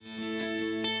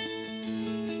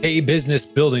Hey, business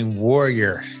building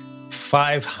warrior,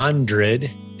 500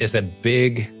 is a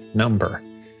big number.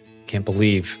 Can't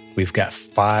believe we've got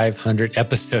 500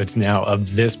 episodes now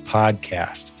of this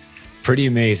podcast. Pretty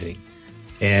amazing.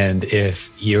 And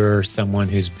if you're someone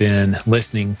who's been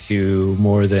listening to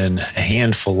more than a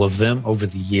handful of them over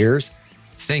the years,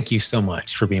 thank you so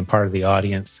much for being part of the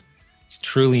audience. It's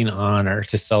truly an honor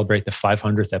to celebrate the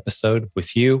 500th episode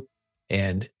with you.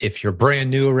 And if you're brand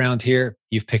new around here,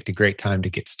 you've picked a great time to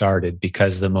get started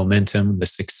because the momentum, the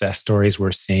success stories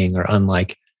we're seeing are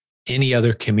unlike any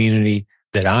other community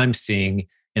that I'm seeing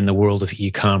in the world of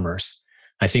e-commerce.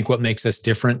 I think what makes us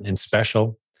different and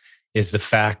special is the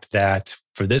fact that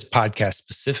for this podcast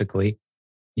specifically,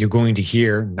 you're going to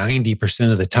hear 90%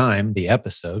 of the time, the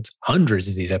episodes, hundreds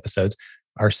of these episodes,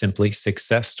 are simply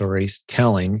success stories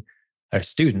telling our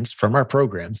students from our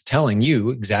programs, telling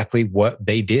you exactly what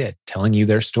they did, telling you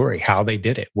their story, how they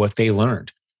did it, what they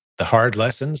learned, the hard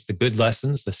lessons, the good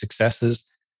lessons, the successes,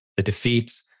 the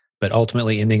defeats, but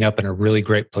ultimately ending up in a really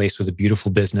great place with a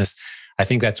beautiful business. I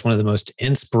think that's one of the most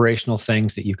inspirational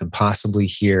things that you can possibly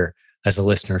hear as a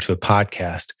listener to a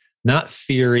podcast. Not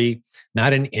theory,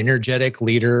 not an energetic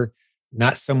leader,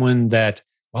 not someone that,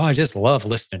 oh, I just love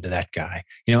listening to that guy.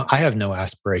 You know, I have no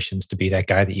aspirations to be that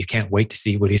guy that you can't wait to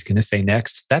see what he's going to say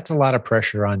next. That's a lot of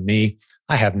pressure on me.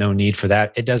 I have no need for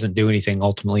that. It doesn't do anything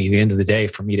ultimately at the end of the day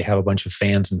for me to have a bunch of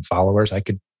fans and followers. I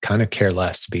could kind of care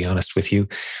less, to be honest with you.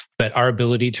 But our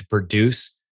ability to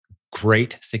produce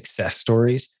great success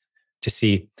stories, to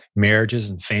see marriages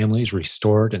and families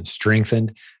restored and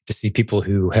strengthened, to see people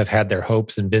who have had their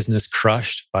hopes in business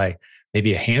crushed by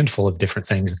maybe a handful of different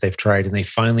things that they've tried, and they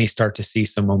finally start to see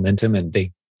some momentum and they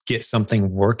get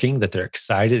something working that they're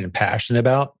excited and passionate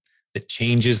about that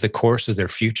changes the course of their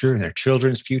future and their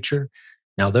children's future.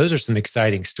 Now, those are some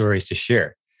exciting stories to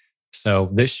share. So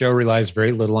this show relies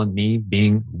very little on me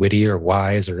being witty or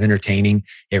wise or entertaining.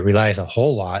 It relies a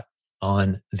whole lot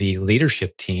on the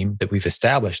leadership team that we've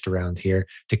established around here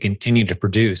to continue to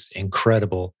produce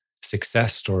incredible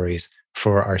success stories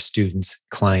for our students,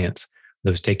 clients,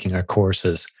 those taking our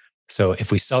courses. So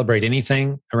if we celebrate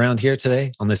anything around here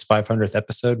today on this 500th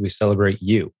episode, we celebrate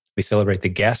you. We celebrate the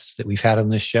guests that we've had on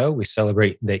this show. We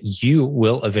celebrate that you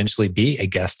will eventually be a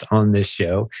guest on this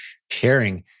show,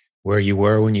 sharing where you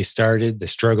were when you started, the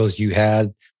struggles you had,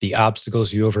 the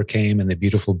obstacles you overcame, and the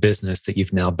beautiful business that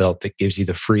you've now built that gives you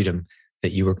the freedom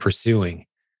that you were pursuing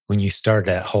when you started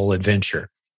that whole adventure.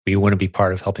 We want to be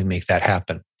part of helping make that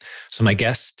happen. So my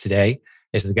guest today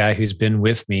is the guy who's been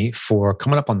with me for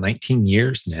coming up on 19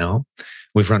 years now.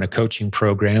 We've run a coaching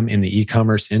program in the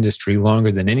e-commerce industry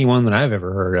longer than anyone that I've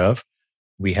ever heard of.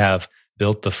 We have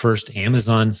built the first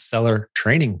Amazon seller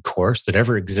training course that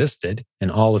ever existed in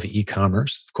all of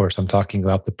e-commerce. Of course, I'm talking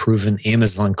about the proven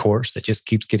Amazon course that just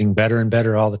keeps getting better and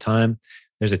better all the time.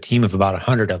 There's a team of about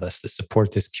 100 of us that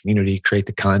support this community, create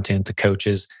the content, the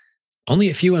coaches. Only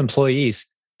a few employees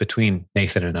between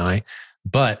Nathan and I,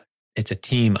 but it's a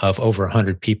team of over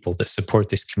 100 people that support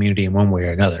this community in one way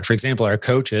or another. For example, our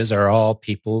coaches are all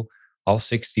people, all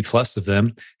 60 plus of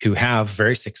them, who have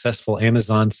very successful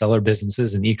Amazon seller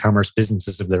businesses and e-commerce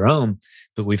businesses of their own.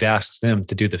 But we've asked them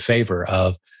to do the favor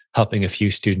of helping a few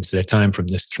students at a time from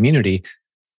this community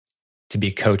to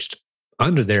be coached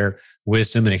under their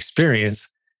wisdom and experience.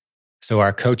 So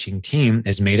our coaching team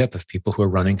is made up of people who are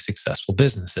running successful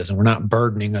businesses. And we're not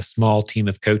burdening a small team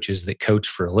of coaches that coach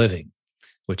for a living,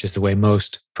 which is the way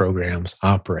most programs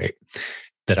operate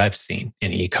that I've seen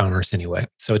in e-commerce anyway.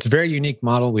 So it's a very unique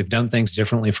model. We've done things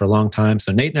differently for a long time.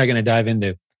 So Nate and I are going to dive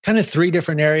into kind of 3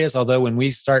 different areas, although when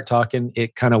we start talking,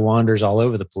 it kind of wanders all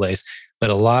over the place, but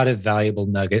a lot of valuable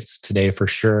nuggets today for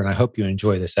sure. And I hope you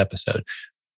enjoy this episode.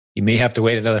 You may have to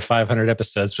wait another 500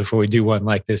 episodes before we do one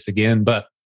like this again, but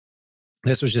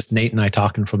this was just Nate and I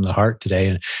talking from the heart today.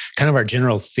 And kind of our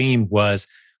general theme was,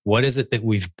 what is it that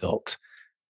we've built?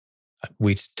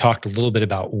 We talked a little bit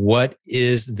about what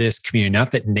is this community? Not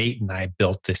that Nate and I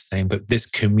built this thing, but this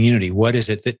community. What is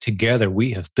it that together we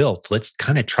have built? Let's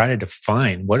kind of try to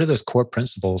define what are those core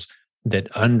principles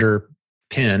that underpin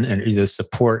and either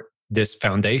support this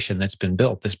foundation that's been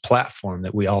built, this platform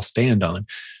that we all stand on.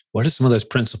 What are some of those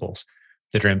principles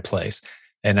that are in place?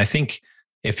 And I think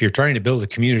if you're trying to build a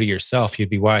community yourself, you'd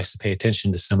be wise to pay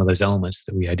attention to some of those elements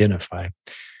that we identify.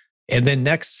 And then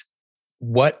next,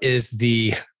 what is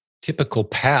the typical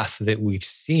path that we've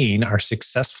seen our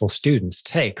successful students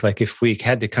take? Like if we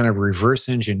had to kind of reverse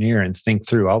engineer and think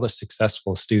through all the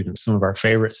successful students, some of our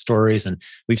favorite stories, and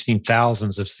we've seen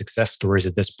thousands of success stories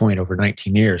at this point over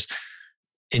 19 years,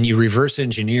 and you reverse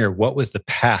engineer what was the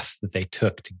path that they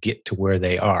took to get to where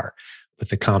they are with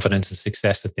the confidence and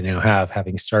success that they now have,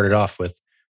 having started off with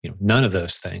none of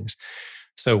those things.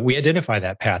 So we identify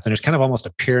that path, and there's kind of almost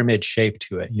a pyramid shape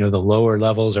to it. The lower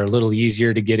levels are a little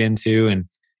easier to get into, and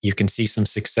you can see some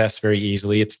success very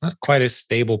easily. It's not quite as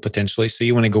stable potentially. So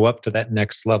you want to go up to that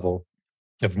next level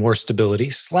of more stability,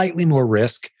 slightly more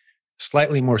risk,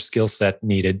 slightly more skill set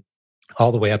needed,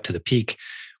 all the way up to the peak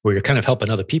where you're kind of helping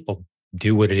other people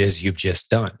do what it is you've just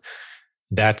done.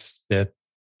 That's the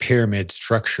pyramid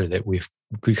structure that we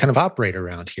kind of operate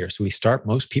around here. So we start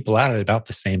most people out at about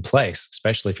the same place,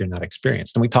 especially if you're not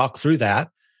experienced. And we talk through that.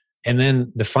 And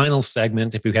then the final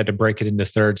segment, if we had to break it into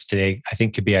thirds today, I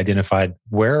think could be identified.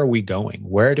 Where are we going?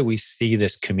 Where do we see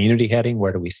this community heading?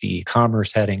 Where do we see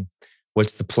e-commerce heading?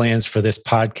 What's the plans for this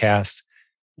podcast?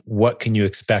 What can you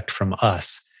expect from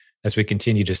us as we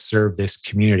continue to serve this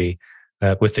community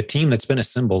with the team that's been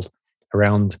assembled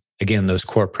around, again, those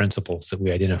core principles that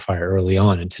we identify early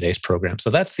on in today's program? So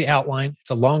that's the outline.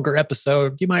 It's a longer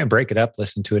episode. You might break it up,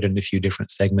 listen to it in a few different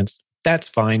segments. That's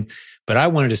fine. But I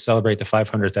wanted to celebrate the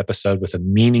 500th episode with a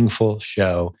meaningful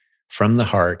show from the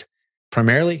heart,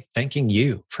 primarily thanking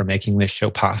you for making this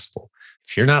show possible.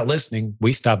 If you're not listening,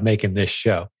 we stopped making this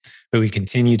show. But we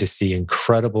continue to see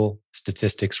incredible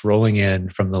statistics rolling in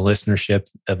from the listenership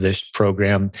of this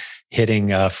program,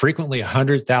 hitting frequently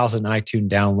 100,000 iTunes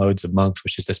downloads a month,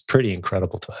 which is just pretty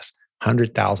incredible to us.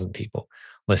 100,000 people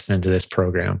listening to this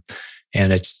program.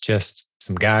 And it's just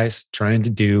some guys trying to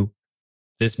do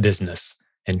this business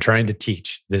and trying to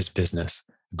teach this business.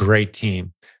 Great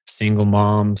team, single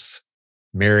moms,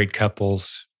 married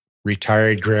couples,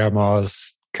 retired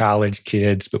grandmas, college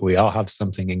kids, but we all have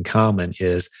something in common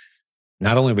is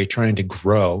not only are we trying to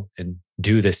grow and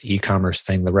do this e-commerce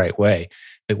thing the right way,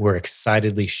 but we're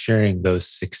excitedly sharing those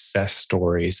success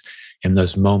stories and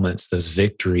those moments, those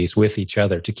victories with each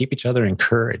other to keep each other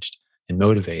encouraged and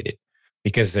motivated.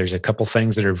 Because there's a couple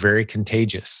things that are very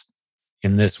contagious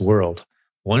in this world.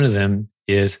 One of them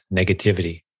is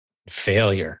negativity,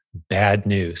 failure, bad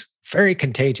news, very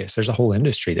contagious. There's a whole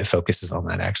industry that focuses on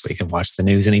that. Actually, you can watch the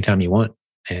news anytime you want.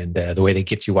 And the way they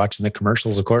get you watching the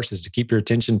commercials, of course, is to keep your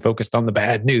attention focused on the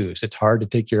bad news. It's hard to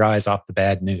take your eyes off the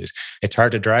bad news. It's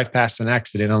hard to drive past an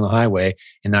accident on the highway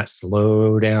and not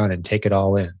slow down and take it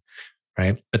all in,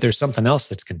 right? But there's something else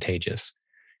that's contagious.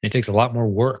 And it takes a lot more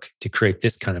work to create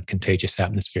this kind of contagious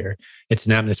atmosphere. It's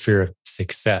an atmosphere of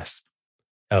success,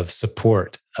 of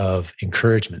support, of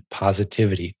encouragement,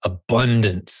 positivity,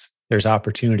 abundance. There's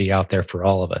opportunity out there for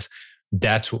all of us.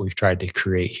 That's what we've tried to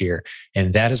create here.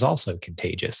 And that is also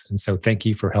contagious. And so thank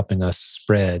you for helping us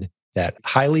spread that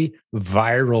highly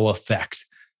viral effect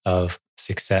of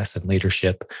success and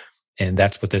leadership. And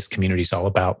that's what this community is all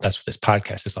about. That's what this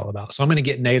podcast is all about. So I'm going to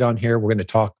get Nate on here. We're going to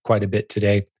talk quite a bit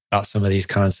today about some of these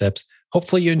concepts.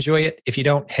 Hopefully you enjoy it. If you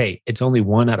don't, hey, it's only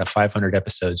 1 out of 500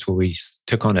 episodes where we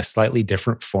took on a slightly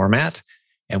different format.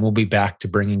 And we'll be back to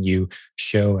bringing you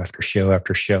show after show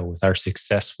after show with our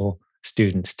successful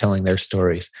students telling their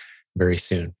stories very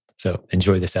soon. So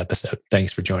enjoy this episode.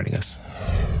 Thanks for joining us.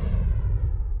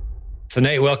 So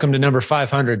Nate, welcome to number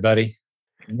 500, buddy.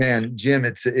 Man, Jim,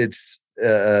 it's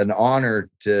an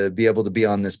honor to be able to be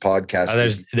on this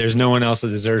podcast. There's no one else that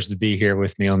deserves to be here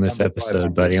with me on this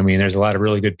episode, buddy. I mean, there's a lot of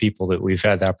really good people that we've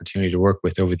had the opportunity to work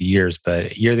with over the years,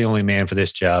 but you're the only man for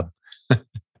this job.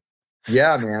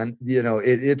 Yeah, man.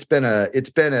 It's been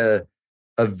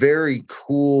a very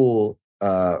cool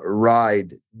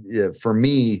ride for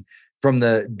me, from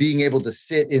the being able to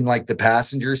sit in like the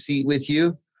passenger seat with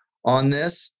you on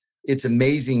this. It's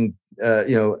amazing,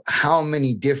 how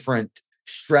many different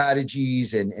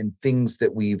strategies and things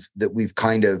that we've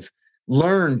kind of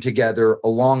learned together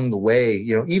along the way.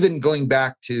 Even going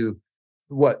back to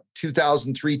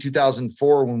 2003,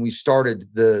 2004, when we started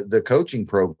the coaching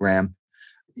program.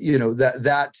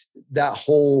 That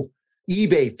whole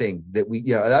eBay thing that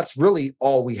that's really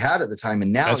all we had at the time.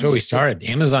 And now that's where we started.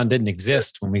 Amazon didn't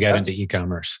exist when we got into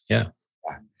e-commerce. Yeah.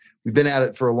 We've been at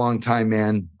it for a long time,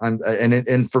 man.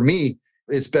 And for me,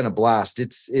 it's been a blast.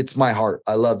 It's my heart.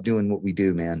 I love doing what we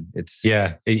do, man.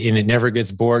 And it never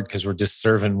gets bored because we're just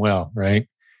serving well, right?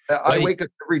 I wake up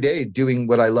every day doing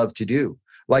what I love to do.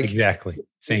 Like exactly.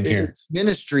 Same here. It's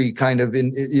ministry kind of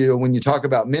when you talk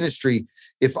about ministry,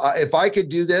 if I could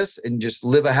do this and just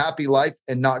live a happy life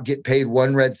and not get paid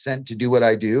 1 red cent to do what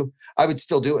I do, I would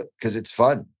still do it because it's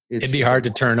fun. It'd be hard to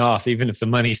turn off even if the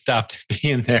money stopped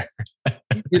being there.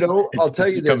 I'll tell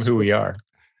you become this, who we are.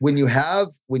 When you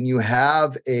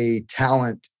have a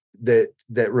talent that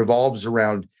revolves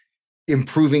around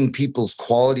improving people's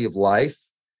quality of life,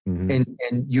 mm-hmm.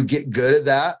 and you get good at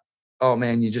that, oh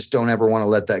man, you just don't ever want to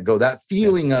let that go. That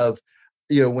feeling of,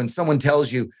 when someone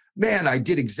tells you, man, I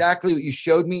did exactly what you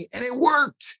showed me and it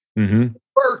worked. Mm-hmm. It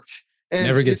worked. And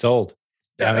Never gets old.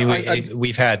 I mean, I,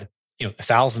 we've had,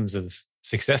 thousands of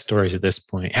success stories at this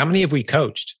point. How many have we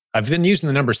coached? I've been using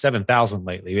the number 7,000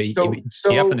 lately. You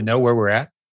happen to know where we're at?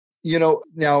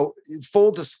 Now,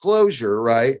 full disclosure,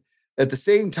 right? At the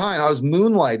same time, I was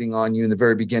moonlighting on you in the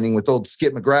very beginning with old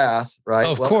Skip McGrath, right?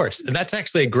 Oh, of course. And that's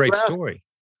actually a great story.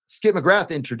 Skip McGrath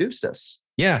introduced us.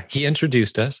 Yeah, he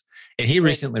introduced us, and he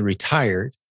recently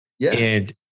retired. Yeah.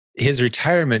 And his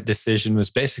retirement decision was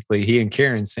basically, he and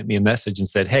Karen sent me a message and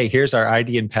said, hey, here's our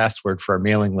ID and password for our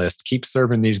mailing list. Keep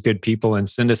serving these good people and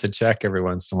send us a check every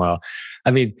once in a while.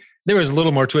 I mean, there was a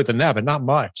little more to it than that, but not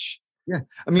much. Yeah.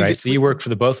 I mean, right? So you worked for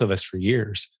the both of us for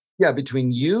years. Yeah.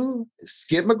 Between you,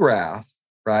 Skip McGrath,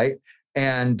 right?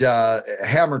 And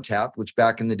HammerTap, which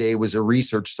back in the day was a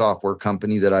research software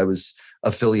company that I was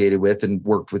affiliated with and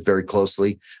worked with very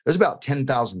closely. There's about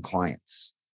 10,000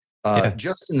 clients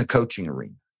just in the coaching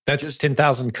arena. That's just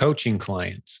 10,000 coaching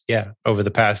clients. Yeah. Over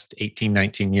the past 18,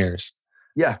 19 years.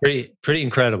 Yeah. Pretty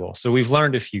incredible. So we've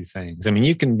learned a few things. I mean,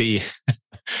 you can be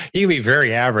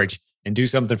very average and do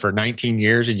something for 19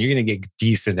 years and you're going to get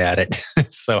decent at it.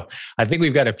 So I think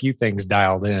we've got a few things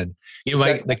dialed in.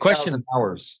 Like the question,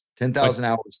 10,000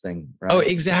 hours thing. Right? Oh,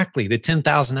 exactly. The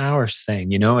 10,000 hours thing.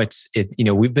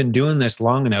 We've been doing this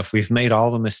long enough. We've made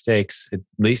all the mistakes, at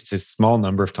least a small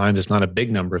number of times. It's not a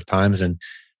big number of times. And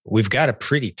we've got a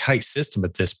pretty tight system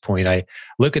at this point. I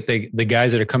look at the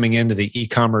guys that are coming into the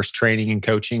e-commerce training and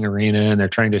coaching arena and they're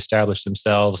trying to establish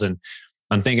themselves. And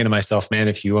I'm thinking to myself, man,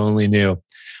 if you only knew.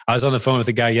 I was on the phone with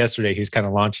a guy yesterday who's kind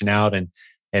of launching out and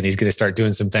he's going to start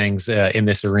doing some things in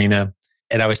this arena.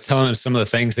 And I was telling him some of the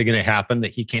things that are going to happen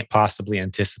that he can't possibly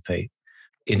anticipate.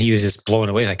 And he was just blown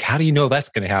away. Like, how do you know that's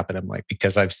going to happen? I'm like,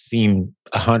 because I've seen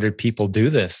 100 people do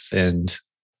this and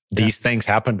these things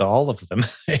happen to all of them.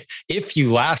 If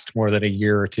you last more than a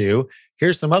year or two,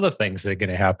 here's some other things that are going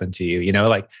to happen to you.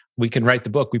 Like we can write the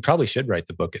book. We probably should write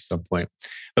the book at some point.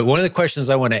 But one of the questions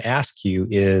I want to ask you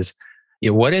is,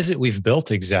 what is it we've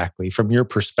built exactly from your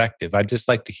perspective? I'd just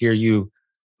like to hear you.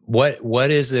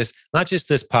 What is this? Not just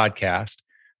this podcast,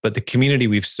 but the community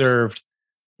we've served.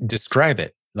 Describe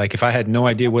it. Like if I had no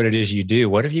idea what it is you do,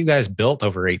 what have you guys built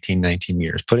over 18, 19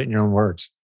 years? Put it in your own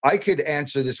words. I could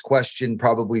answer this question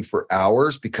probably for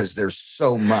hours because there's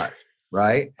so much,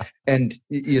 right? And,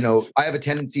 I have a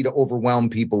tendency to overwhelm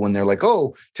people when they're like,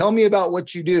 oh, tell me about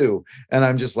what you do. And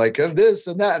I'm just like, this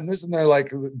and that and this. And they're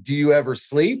like, do you ever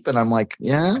sleep? And I'm like,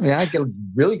 yeah, I get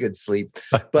really good sleep.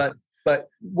 But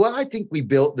what I think we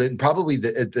built, then probably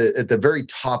at the very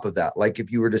top of that, like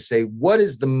if you were to say, what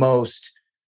is the most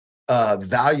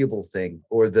valuable thing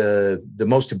or the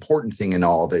most important thing in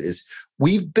all of it is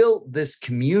we've built this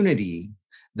community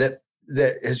that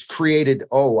has created,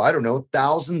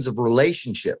 thousands of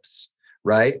relationships,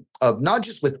 right? Of not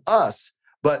just with us,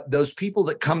 but those people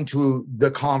that come to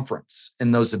the conference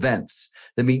and those events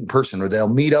that meet in person, or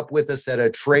they'll meet up with us at a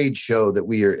trade show that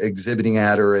we are exhibiting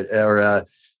at or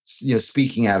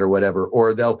speaking at or whatever,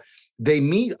 or they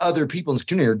meet other people in this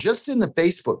community or just in the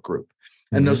Facebook group.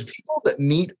 And those people that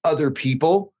meet other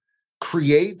people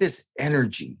create this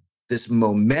energy, this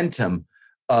momentum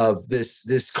of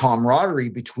this camaraderie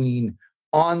between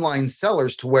online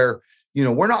sellers to where,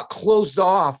 we're not closed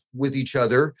off with each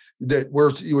other, that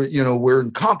we're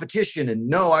in competition and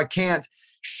no, I can't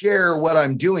share what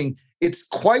I'm doing. It's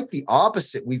quite the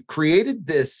opposite. We've created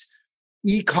this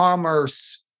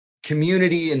e-commerce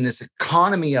community and this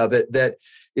economy of it that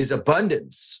is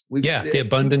abundance. The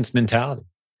abundance mentality.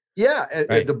 Yeah,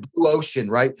 right. The blue ocean,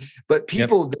 right? But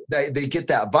people, they get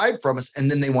that vibe from us and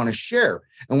then they want to share.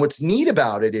 And what's neat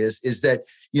about it is that,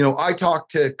 I talk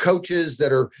to coaches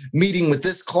that are meeting with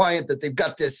this client that they've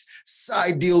got this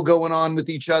side deal going on with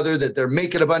each other, that they're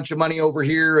making a bunch of money over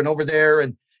here and over there.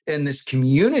 And this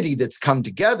community that's come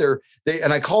together,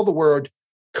 and I call the word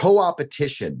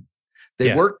co-opetition.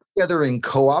 They work together in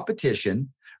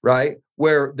co-opetition, right?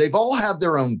 Where they've all have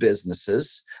their own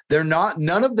businesses.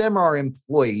 None of them are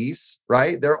employees,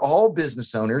 right? They're all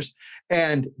business owners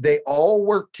and they all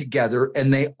work together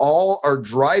and they all are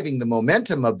driving the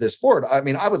momentum of this forward. I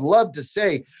mean, I would love to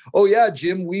say, oh yeah,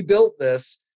 Jim, we built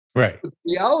this. Right. But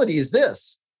the reality is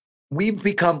this, we've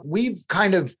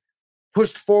kind of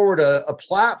pushed forward a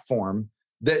platform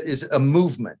that is a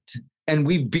movement. And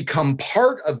we've become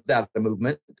part of that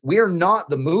movement. We are not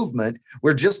the movement.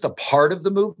 We're just a part of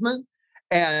the movement.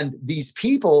 And these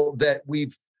people that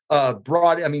we've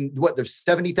brought, there's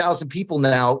 70,000 people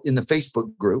now in the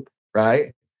Facebook group,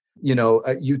 right?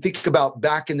 You think about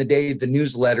back in the day, the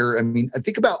newsletter. I mean, I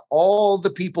think about all the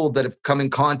people that have come in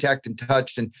contact and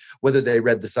touched, and whether they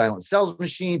read the Silent Sales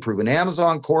Machine, Proven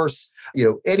Amazon course,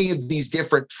 any of these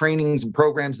different trainings and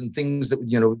programs and things that,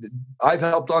 I've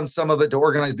helped on some of it to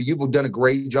organize, but you've done a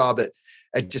great job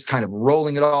at just kind of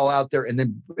rolling it all out there. And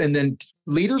then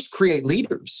leaders create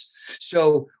leaders.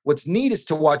 So what's neat is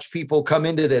to watch people come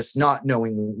into this not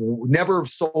knowing, never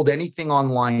sold anything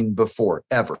online before,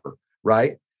 ever,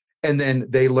 right? And then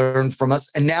they learn from us.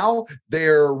 And now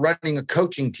they're running a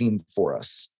coaching team for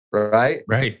us, right?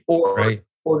 Right.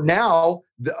 Or now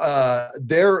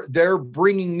they're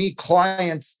bringing me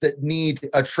clients that need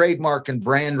a trademark and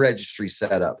brand registry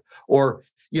set up. Or,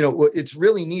 it's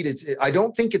really neat. I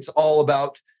don't think it's all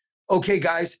about, okay,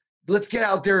 guys, let's get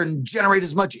out there and generate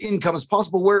as much income as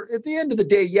possible. Where at the end of the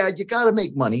day, yeah, you got to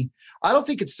make money. I don't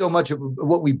think it's so much of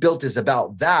what we built is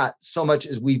about that, so much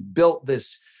as we built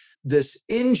this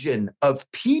engine of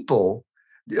people.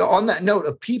 On that note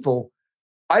of people,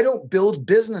 I don't build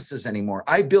businesses anymore.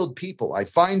 I build people. I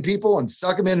find people and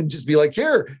suck them in and just be like,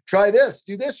 here, try this,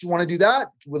 do this. You want to do that?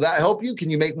 Will that help you? Can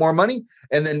you make more money?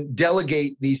 And then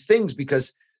delegate these things,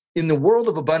 because in the world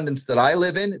of abundance that I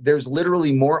live in, there's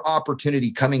literally more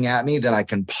opportunity coming at me than I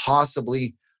can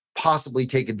possibly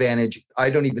take advantage. I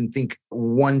don't even think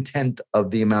 1/10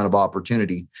 of the amount of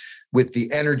opportunity with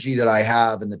the energy that I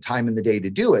have and the time in the day to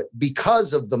do it,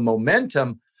 because of the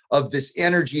momentum of this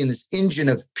energy and this engine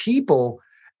of people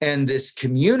and this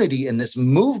community and this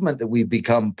movement that we've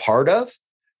become part of,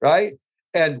 right?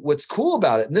 And what's cool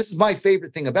about it, and this is my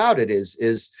favorite thing about it,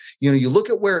 is you look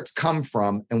at where it's come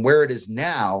from and where it is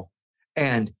now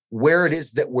and where it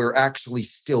is that we're actually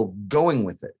still going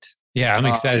with it. Yeah, I'm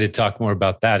excited to talk more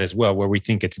about that as well, where we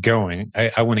think it's going.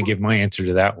 I want to give my answer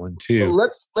to that one too.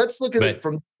 Let's look at it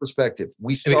from this perspective.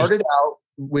 We started out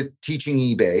with teaching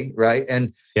eBay, right?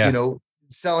 And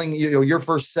selling. Your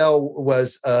first sell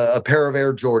was a pair of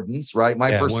Air Jordans, right?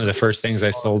 One of the first things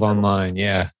I sold online.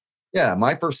 Yeah,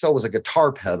 my first sell was a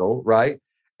guitar pedal, right?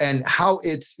 And how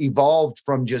it's evolved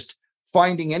from just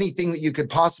finding anything that you could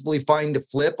possibly find to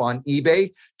flip on eBay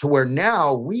to where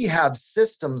now we have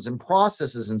systems and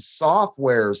processes and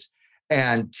softwares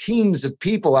and teams of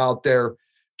people out there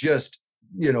just,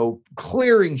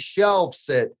 clearing shelves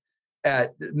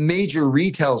at major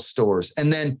retail stores.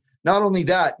 And then not only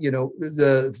that,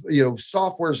 the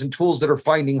softwares and tools that are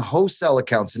finding wholesale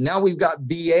accounts. And now we've got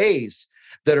VAs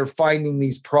that are finding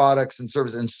these products and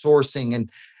services and sourcing,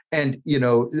 and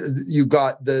you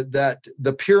got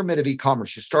the pyramid of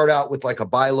e-commerce. You start out with like a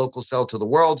buy local, sell to the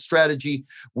world strategy.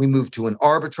 We move to an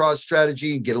arbitrage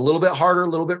strategy, get a little bit harder, a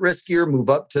little bit riskier, move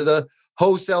up to the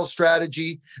wholesale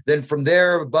strategy. Then from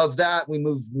there, above that, we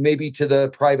move maybe to the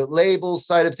private label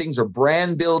side of things or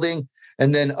brand building.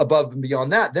 And then above and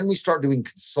beyond that, then we start doing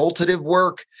consultative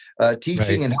work,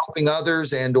 teaching and helping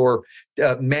others or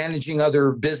managing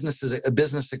other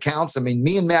business accounts. I mean,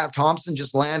 me and Matt Thompson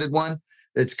just landed one.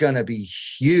 It's going to be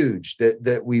huge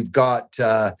that we've got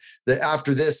that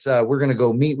after this, we're going to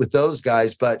go meet with those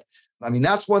guys. But I mean,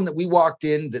 that's one that we walked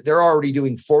in that they're already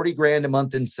doing 40 grand a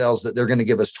month in sales, that they're going to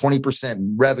give us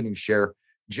 20% revenue share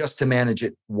just to manage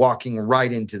it, walking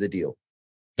right into the deal.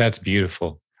 That's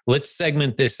beautiful. Let's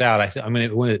segment this out.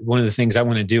 One of the things I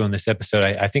want to do on this episode,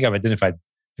 I think I've identified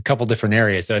a couple different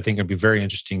areas that I think would be very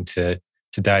interesting to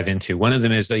dive into. One of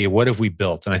them is, what have we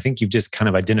built? And I think you've just kind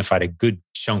of identified a good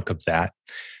chunk of that.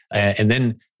 And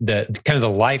then the kind of the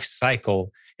life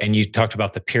cycle, and you talked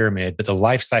about the pyramid, but the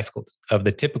life cycle of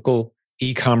the typical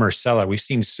e-commerce seller. We've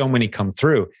seen so many come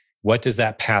through. What does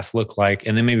that path look like?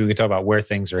 And then maybe we can talk about where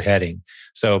things are heading.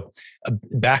 So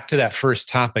back to that first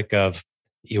topic of,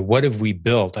 what have we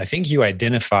built? I think you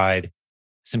identified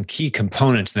some key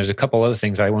components. And there's a couple other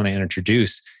things I want to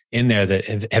introduce in there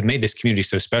that have made this community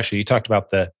so special. You talked about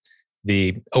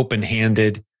the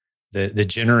open-handed, the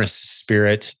generous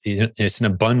spirit. It's an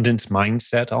abundance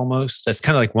mindset almost. That's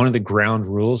kind of like one of the ground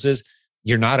rules is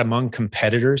you're not among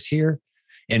competitors here.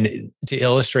 And to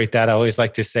illustrate that, I always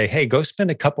like to say, hey, go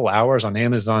spend a couple hours on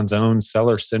Amazon's own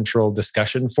Seller Central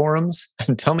discussion forums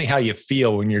and tell me how you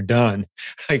feel when you're done.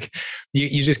 Like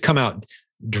you just come out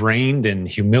drained and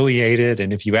humiliated.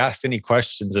 And if you asked any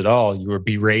questions at all, you were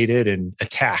berated and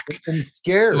attacked. And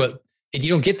scared. Well, and you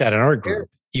don't get that in our group.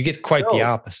 You get quite the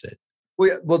opposite.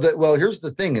 Well, here's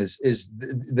the thing is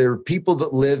there are people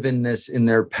that live in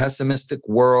their pessimistic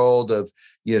world of,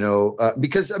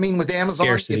 because I mean, with Amazon,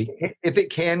 if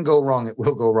it can go wrong, it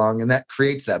will go wrong. And that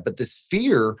creates that. But this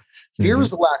fear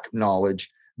is a lack of knowledge.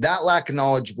 That lack of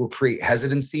knowledge will create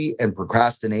hesitancy and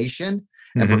procrastination.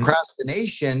 And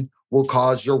procrastination will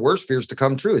cause your worst fears to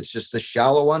come true. It's just the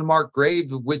shallow, unmarked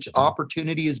grave of which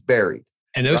opportunity is buried.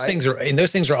 And those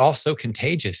things are also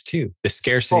contagious too. The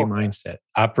scarcity mindset,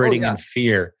 operating in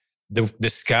fear. The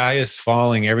sky is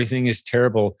falling, everything is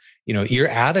terrible. Your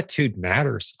attitude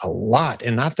matters a lot.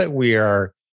 And not that we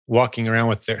are walking around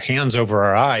with their hands over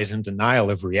our eyes in denial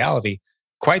of reality.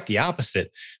 Quite the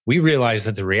opposite. We realize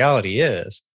that the reality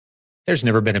is there's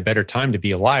never been a better time to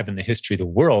be alive in the history of the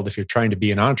world if you're trying to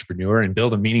be an entrepreneur and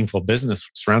build a meaningful business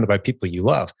surrounded by people you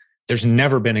love. There's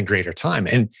never been a greater time.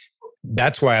 And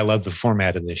that's why I love the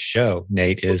format of this show,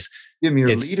 Nate, is give me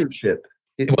your leadership.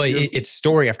 It's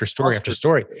story after story after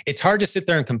story. It's hard to sit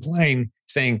there and complain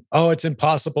saying, oh, it's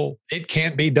impossible. It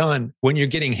can't be done when you're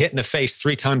getting hit in the face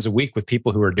 3 times a week with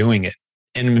people who are doing it.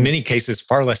 And in many cases,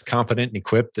 far less competent and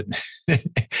equipped and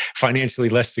financially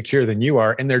less secure than you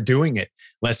are. And they're doing it.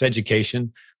 Less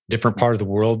education, different part of the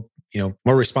world,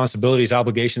 more responsibilities,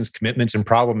 obligations, commitments, and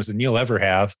problems than you'll ever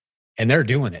have. And they're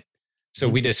doing it. So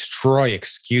we destroy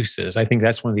excuses. I think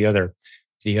that's one of the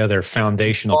other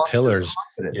foundational pillars.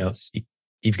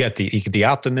 You've got the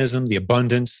optimism, the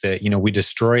abundance that, we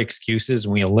destroy excuses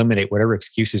and we eliminate whatever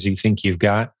excuses you think you've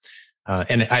got.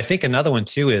 And I think another one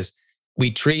too is we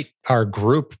treat our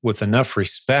group with enough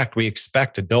respect. We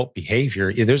expect adult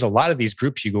behavior. There's a lot of these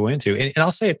groups you go into, and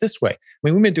I'll say it this way.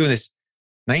 We've been doing this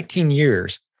 19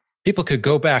 years. People could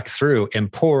go back through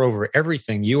and pore over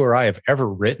everything you or I have ever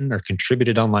written or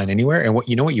contributed online anywhere. And what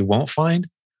you won't find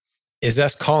is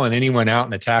us calling anyone out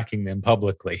and attacking them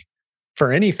publicly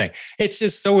for anything. It's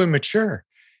just so immature.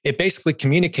 It basically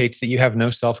communicates that you have no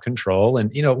self-control.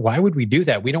 And, why would we do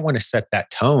that? We don't want to set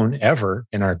that tone ever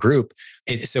in our group.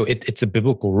 It's a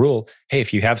biblical rule. Hey,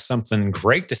 if you have something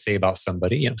great to say about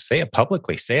somebody, say it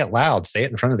publicly, say it loud, say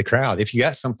it in front of the crowd. If you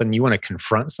got something you want to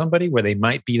confront somebody where they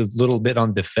might be a little bit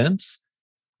on defense,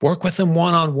 work with them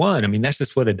one-on-one. I mean, that's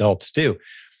just what adults do.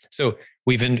 So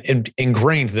we've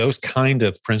ingrained those kind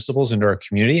of principles into our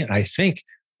community. And I think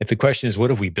if the question is,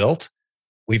 what have we built?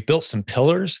 We've built some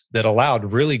pillars that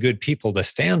allowed really good people to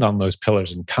stand on those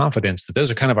pillars in confidence that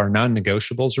those are kind of our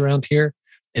non-negotiables around here.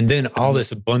 And then all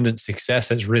this abundant success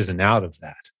has risen out of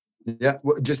that. Yeah.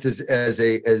 Just as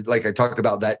like I talk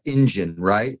about that engine,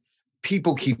 right?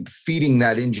 People keep feeding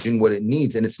that engine what it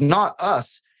needs. And it's not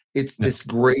us. It's this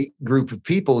great group of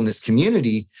people in this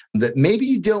community that maybe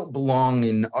you don't belong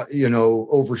in,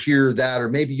 over here, that, or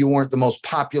maybe you weren't the most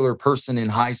popular person in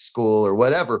high school or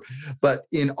whatever. But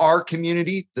in our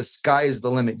community, the sky is the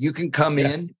limit. You can come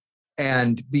in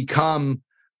and become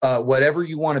whatever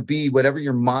you want to be, whatever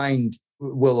your mind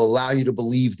will allow you to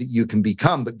believe that you can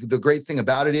become. But the great thing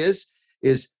about it is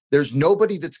there's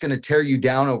nobody that's going to tear you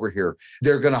down over here.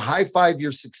 They're going to high five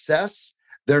your success.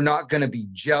 They're not going to be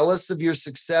jealous of your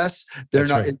success. There's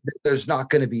not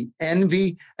going to be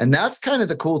envy. And that's kind of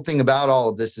the cool thing about all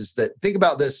of this is that think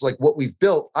about this, like what we've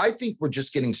built. I think we're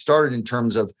just getting started in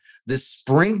terms of this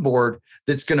springboard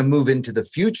that's going to move into the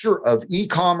future of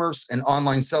e-commerce and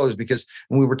online sellers. Because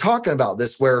when we were talking about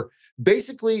this, where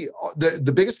basically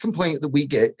the biggest complaint that we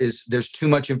get is there's too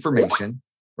much information,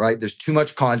 right? There's too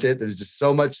much content. There's just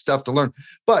so much stuff to learn.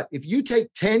 But if you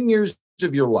take 10 years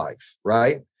of your life,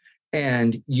 right?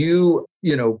 And you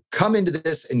come into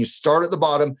this and you start at the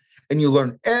bottom and you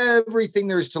learn everything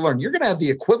there is to learn. You're going to have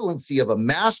the equivalency of a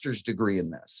master's degree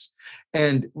in this.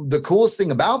 And the coolest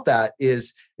thing about that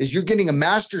is you're getting a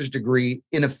master's degree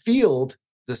in a field,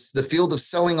 the field of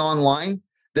selling online,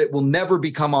 that will never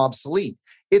become obsolete.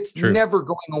 It's never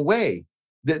going away.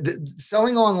 The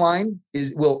selling online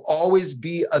will always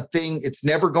be a thing. It's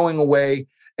never going away.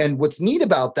 And what's neat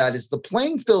about that is the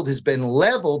playing field has been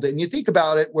leveled. And you think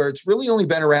about it, where it's really only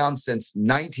been around since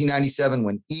 1997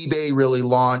 when eBay really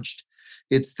launched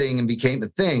its thing and became a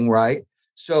thing, right?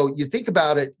 So you think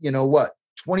about it,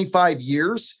 25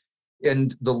 years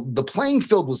and the playing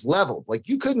field was leveled. Like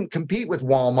you couldn't compete with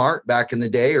Walmart back in the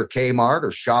day or Kmart or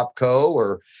Shopko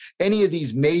or any of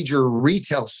these major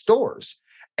retail stores.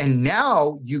 And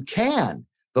now you can.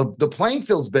 The playing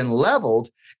field's been leveled.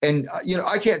 And,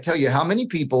 I can't tell you how many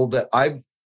people that I've,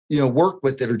 worked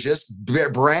with that are just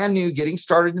brand new, getting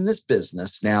started in this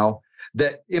business now,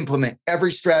 that implement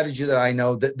every strategy that I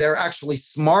know, that they're actually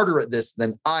smarter at this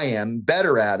than I am,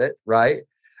 better at it, right?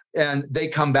 And they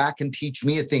come back and teach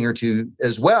me a thing or two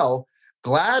as well,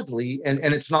 gladly. And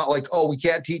it's not like, oh, we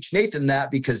can't teach Nathan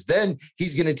that because then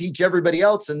he's going to teach everybody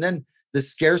else. And then the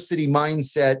scarcity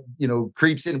mindset,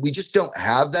 creeps in. We just don't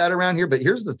have that around here. But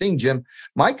here's the thing, Jim,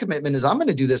 my commitment is I'm going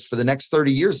to do this for the next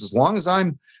 30 years. As long as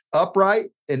I'm upright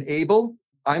and able,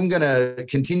 I'm going to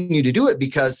continue to do it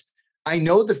because I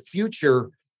know the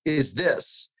future is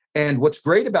this. And what's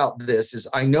great about this is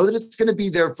I know that it's going to be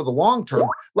there for the long term.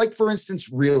 Like, for instance,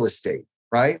 real estate,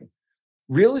 right?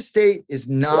 Real estate is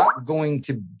not going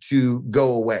to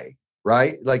go away,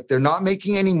 right? Like, they're not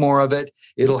making any more of it.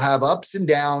 It'll have ups and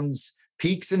downs,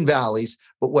 peaks and valleys.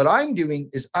 But what I'm doing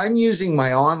is I'm using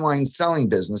my online selling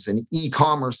business and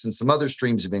e-commerce and some other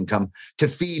streams of income to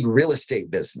feed real estate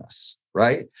business,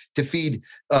 right? To feed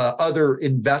other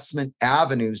investment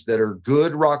avenues that are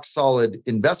good, rock solid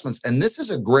investments. And this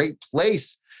is a great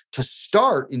place to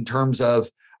start in terms of,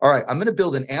 all right, I'm going to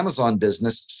build an Amazon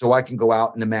business so I can go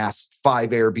out and amass 5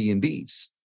 Airbnbs,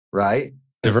 right?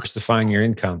 Diversifying your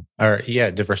income,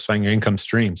 diversifying your income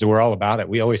streams. We're all about it.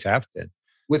 We always have been.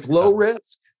 With low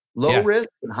risk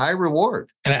and high reward.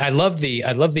 And I love the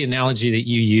analogy that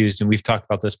you used, and we've talked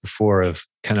about this before, of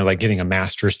kind of like getting a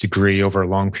master's degree over a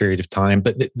long period of time.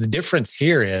 But the difference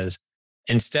here is,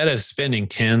 instead of spending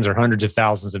tens or hundreds of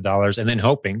thousands of dollars and then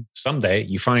hoping someday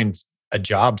you find a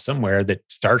job somewhere that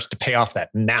starts to pay off that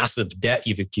massive debt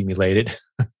you've accumulated,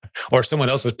 or someone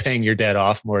else is paying your debt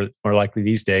off, more likely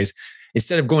these days,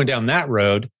 instead of going down that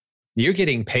road, you're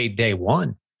getting paid day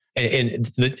one. And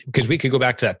because we could go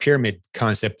back to that pyramid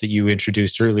concept that you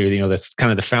introduced earlier, the kind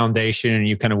of the foundation, and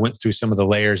you kind of went through some of the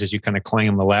layers as you kind of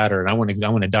climb the ladder. And I want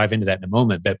to dive into that in a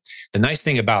moment. But the nice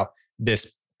thing about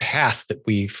this path that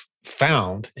we've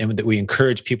found and that we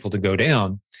encourage people to go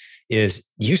down is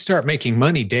you start making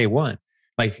money day one.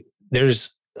 Like, there's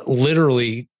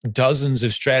literally dozens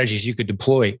of strategies you could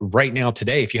deploy right now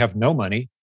today if you have no money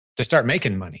to start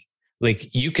making money.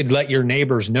 Like, you could let your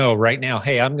neighbors know right now,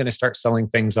 hey, I'm going to start selling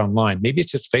things online. Maybe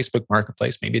it's just Facebook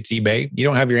Marketplace. Maybe it's eBay. You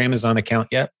don't have your Amazon account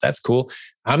yet. That's cool.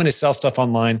 I'm going to sell stuff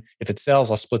online. If it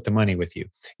sells, I'll split the money with you.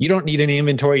 You don't need any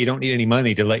inventory. You don't need any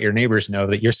money to let your neighbors know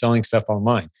that you're selling stuff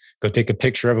online. Go take a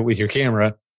picture of it with your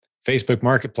camera, Facebook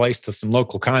Marketplace to some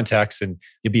local contacts, and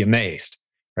you'll be amazed,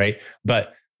 right?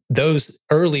 But those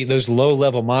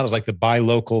low-level models, like the buy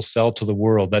local, sell to the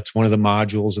world, that's one of the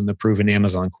modules in the Proven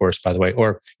Amazon course, by the way.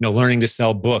 Or, learning to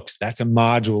sell books, that's a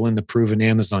module in the Proven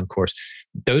Amazon course.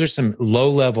 Those are some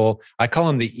low-level, I call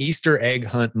them the Easter egg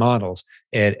hunt models.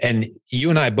 And you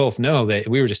and I both know that,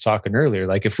 we were just talking earlier,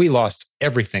 like, if we lost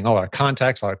everything, all our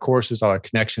contacts, all our courses, all our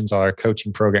connections, all our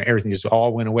coaching program, everything just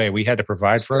all went away. We had to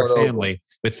provide for our family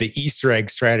with the Easter egg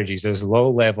strategies, those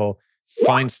low-level,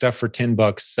 find stuff for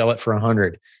 $10, sell it for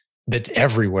 $100. That's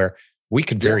everywhere. We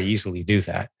could very easily do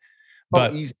that.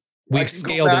 But we've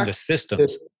scaled into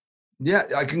systems.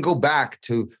 I can go back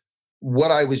to what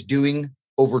I was doing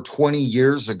over 20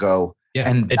 years ago. Yeah,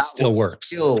 and it still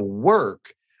works. Now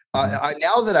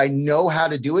that I know how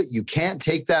to do it, you can't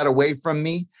take that away from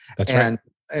me. That's right.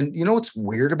 And you know what's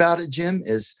weird about it, Jim,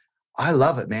 is I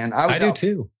love it, man. I do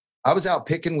too. I was out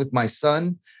picking with my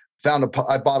son. I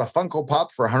bought a Funko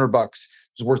Pop for $100. It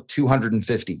was worth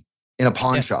 $250 in a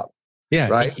pawn shop. Yeah,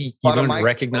 right. You don't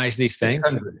recognize these things.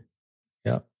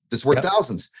 Yeah, it's worth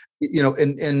thousands.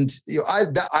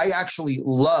 I actually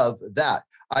love that.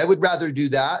 I would rather do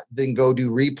that than go do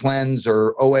replens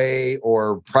or OA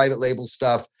or private label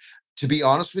stuff. To be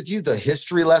honest with you, the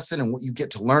history lesson and what you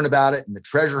get to learn about it, and the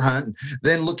treasure hunt, and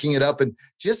then looking it up, and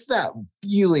just that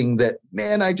feeling that,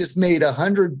 man, I just made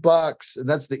 $100, and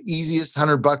that's the easiest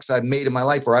 $100 I've made in my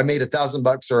life, or I made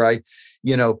 $1,000, or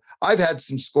I've had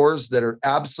some scores that are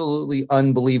absolutely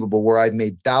unbelievable where I've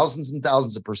made thousands and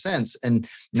thousands of percents. And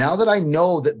now that I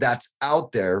know that that's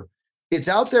out there, it's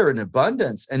out there in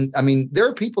abundance. And I mean, there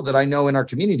are people that I know in our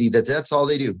community that's all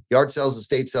they do: yard sales,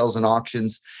 estate sales, and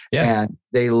auctions. Yeah. And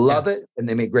they love it, and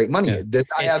they make great money. Yeah.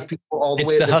 I have people all the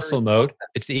way. It's the hustle mode.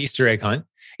 It's the Easter egg hunt.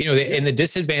 And the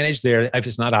disadvantage there, if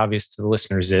it's not obvious to the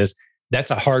listeners, is that's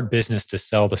a hard business to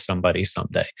sell to somebody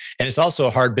someday. And it's also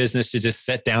a hard business to just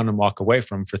sit down and walk away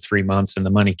from for 3 months and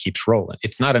the money keeps rolling.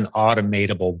 It's not an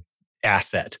automatable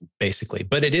asset, basically,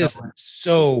 but it is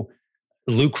so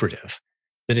lucrative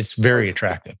that it's very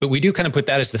attractive. But we do kind of put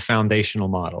that as the foundational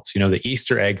models, the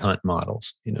Easter egg hunt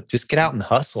models. Just get out and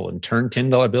hustle and turn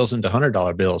 $10 bills into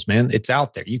 $100 bills, man. It's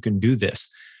out there. You can do this.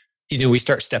 We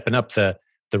start stepping up the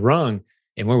rung,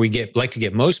 and where we like to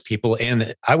get most people.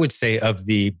 And I would say of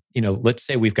the, let's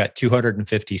say we've got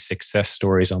 250 success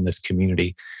stories on this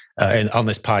community and on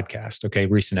this podcast, okay,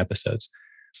 recent episodes.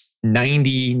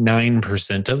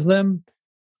 99% of them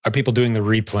are people doing the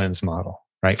replens model,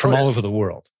 right? From all over the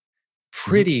world.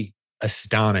 Pretty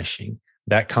astonishing.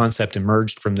 That concept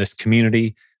emerged from this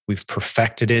community. We've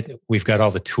perfected it. We've got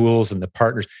all the tools and the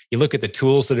partners. You look at the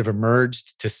tools that have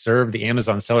emerged to serve the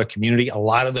Amazon seller community. A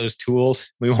lot of those tools,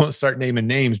 we won't start naming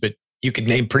names, but you could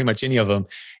name pretty much any of them.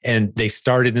 And they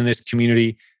started in this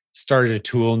community, started a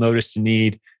tool, noticed a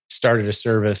need, started a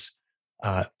service.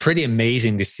 pretty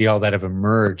amazing to see all that have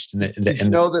emerged. Did you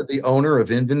know that the owner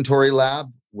of Inventory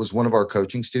Lab was one of our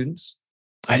coaching students?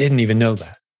 I didn't even know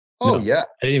that. Oh, yeah.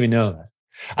 I didn't even know that.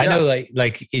 I know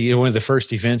one of the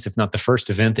first events, if not the first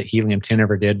event that Helium 10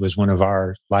 ever did, was one of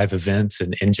our live events,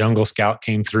 and Jungle Scout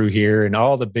came through here, and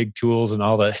all the big tools and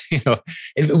all the,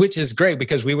 which is great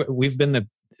because we've been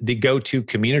the go-to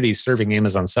community serving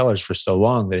Amazon sellers for so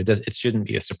long that it shouldn't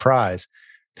be a surprise.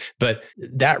 But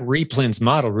that Replens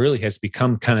model really has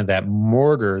become kind of that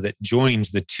mortar that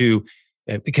joins the two,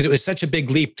 because it was such a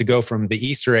big leap to go from the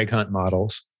Easter egg hunt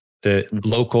models, the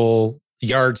local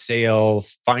yard sale,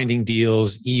 finding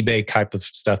deals, eBay type of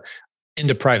stuff,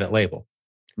 into private label.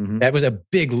 Mm-hmm. That was a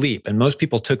big leap. And most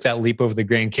people took that leap over the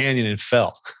Grand Canyon and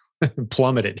fell,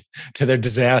 plummeted to their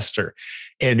disaster.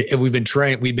 And we've been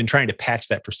trying to patch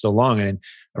that for so long. And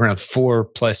around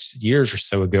 4+ years or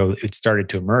so ago, it started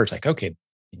to emerge like, okay,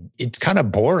 it's kind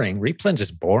of boring. Replens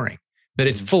is boring, but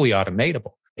it's fully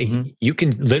automatable. Mm-hmm. You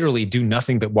can literally do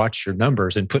nothing but watch your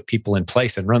numbers and put people in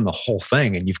place and run the whole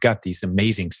thing. And you've got these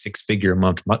amazing 6-figure a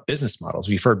month business models.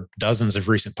 We've heard dozens of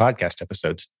recent podcast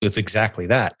episodes with exactly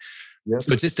that. Yep.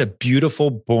 So it's just a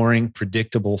beautiful, boring,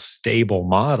 predictable, stable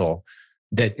model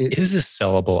that is a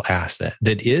sellable asset.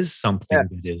 That is something that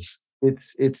is.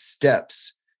 It's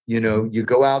steps. You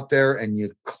go out there and you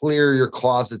clear your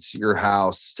closets, your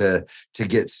house to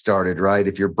get started, right?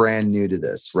 If you're brand new to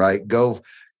this, right? Go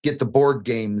get the board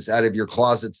games out of your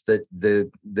closets that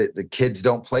the kids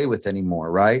don't play with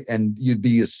anymore, right? And you'd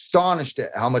be astonished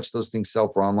at how much those things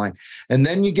sell for online. And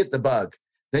then you get the bug.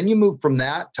 Then you move from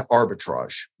that to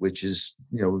arbitrage, which is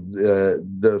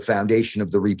the foundation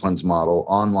of the Replens model: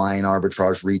 online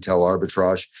arbitrage, retail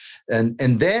arbitrage, and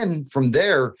then from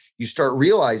there you start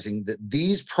realizing that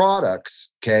these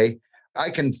products, okay, I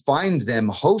can find them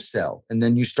wholesale, and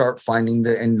then you start finding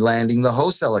and landing the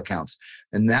wholesale accounts,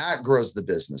 and that grows the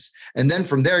business. And then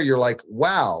from there you're like,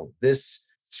 wow, this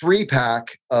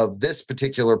 3-pack of this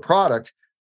particular product,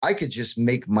 I could just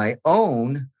make my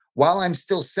own while I'm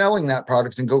still selling that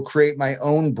product and go create my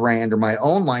own brand or my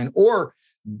own line. Or,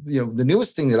 the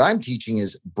newest thing that I'm teaching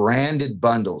is branded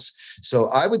bundles. So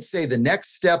I would say the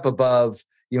next step above,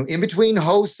 in between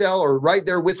wholesale or right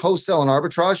there with wholesale and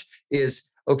arbitrage is,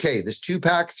 okay, this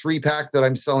 2-pack, 3-pack that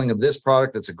I'm selling of this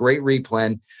product, that's a great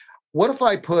replen. What if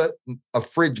I put a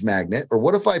fridge magnet, or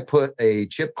what if I put a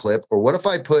chip clip, or what if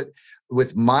I put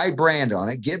with my brand on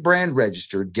it, get brand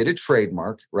registered, get a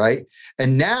trademark, right?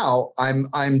 And now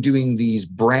I'm doing these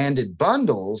branded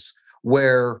bundles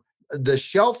where the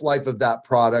shelf life of that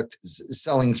product is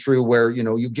selling through, where,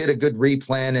 you get a good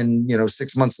replen and,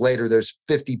 6 months later, there's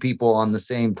 50 people on the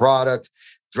same product,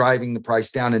 driving the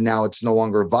price down, and now it's no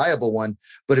longer a viable one.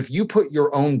 But if you put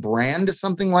your own brand to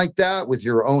something like that with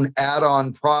your own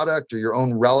add-on product or your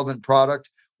own relevant product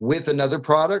with another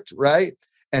product, right?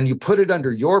 And you put it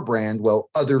under your brand, well,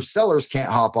 other sellers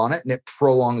can't hop on it, and it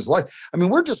prolongs life. I mean,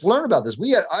 we're just learning about this.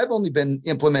 I've only been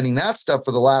implementing that stuff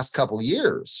for the last couple of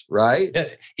years, right?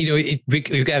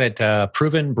 We've got it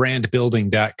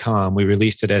provenbrandbuilding.com. We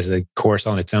released it as a course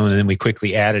on its own, and then we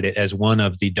quickly added it as one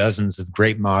of the dozens of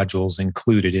great modules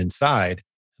included inside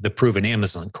the Proven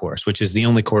Amazon course, which is the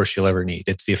only course you'll ever need.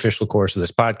 It's the official course of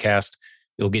this podcast.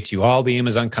 It'll get you all the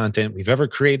Amazon content we've ever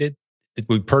created.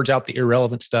 We purge out the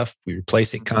irrelevant stuff. We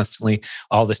replace it constantly.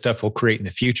 All the stuff we'll create in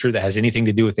the future that has anything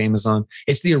to do with Amazon.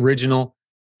 It's the original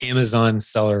Amazon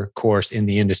seller course in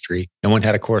the industry. No one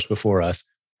had a course before us.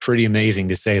 Pretty amazing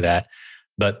to say that.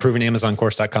 But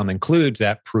provenamazoncourse.com includes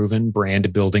that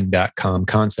provenbrandbuilding.com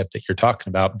concept that you're talking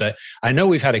about. But I know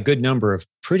we've had a good number of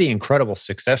pretty incredible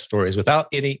success stories without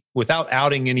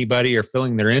outing anybody or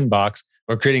filling their inbox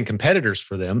or creating competitors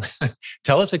for them.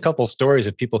 Tell us a couple stories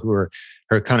of people who are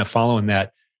kind of following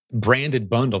that branded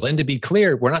bundle. And to be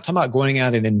clear, we're not talking about going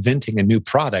out and inventing a new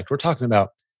product. We're talking about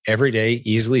everyday,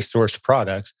 easily sourced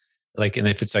products. And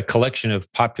if it's a collection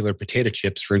of popular potato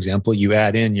chips, for example, you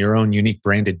add in your own unique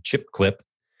branded chip clip,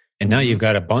 and now you've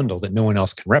got a bundle that no one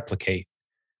else can replicate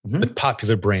with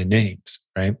popular brand names,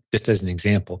 right? Just as an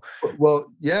example. Well,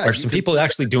 yeah. Are some people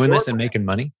actually doing this and making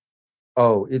money?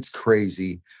 Oh, it's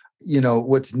crazy.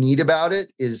 What's neat about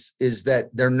it is that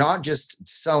they're not just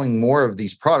selling more of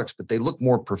these products, but they look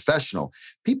more professional.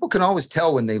 People can always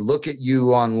tell when they look at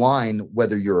you online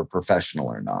whether you're a professional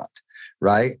or not,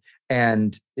 right?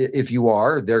 And if you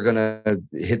are, they're going to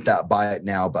hit that buy it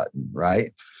now button, right?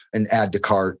 And add to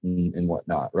cart and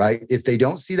whatnot, right? If they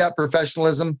don't see that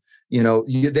professionalism,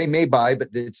 they may buy, but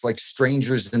it's like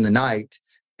strangers in the night.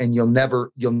 and you'll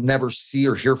never see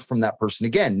or hear from that person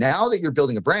again. Now that you're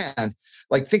building a brand,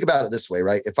 like think about it this way,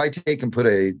 right? If I take and put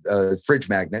a fridge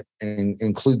magnet and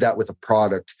include that with a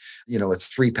product, a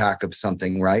 3-pack of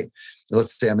something, right?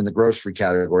 Let's say I'm in the grocery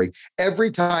category.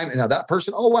 Every time, now that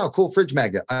person, oh, wow, cool fridge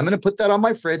magnet. I'm going to put that on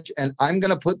my fridge, and I'm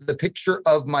going to put the picture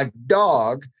of my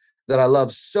dog that I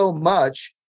love so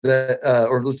much, that,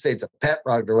 or let's say it's a pet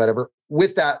product or whatever,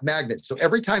 with that magnet. So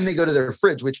every time they go to their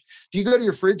fridge, which, do you go to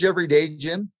your fridge every day,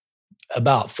 Jim?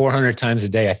 About 400 times a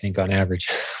day, I think, on average.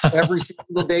 Every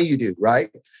single day you do, right?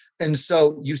 And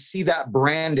so you see that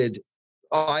branded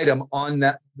item on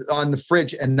the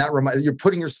fridge, and that you're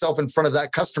putting yourself in front of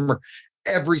that customer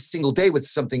every single day with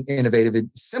something innovative and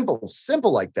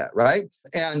simple like that, right?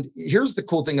 And here's the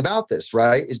cool thing about this,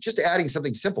 right? Is just adding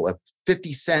something simple, a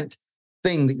 50-cent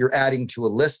thing that you're adding to a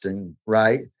listing,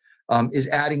 right? Is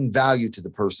adding value to the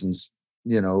person's,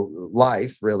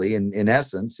 life, really, in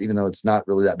essence, even though it's not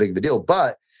really that big of a deal.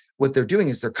 But what they're doing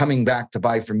is they're coming back to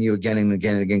buy from you again and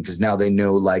again and again, because now they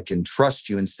know, like, and trust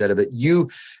you instead of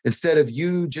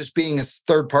you just being a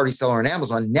third-party seller on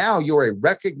Amazon. Now you're a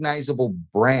recognizable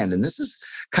brand. And this is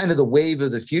kind of the wave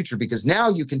of the future, because now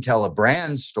you can tell a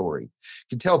brand story. You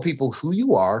can tell people who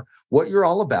you are, what you're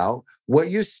all about, what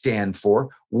you stand for,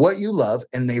 what you love,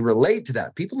 and they relate to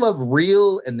that. People love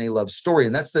real and they love story.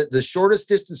 And that's the shortest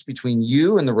distance between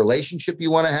you and the relationship you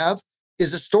want to have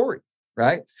is a story,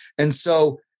 right? And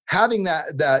so having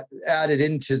that added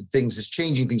into things is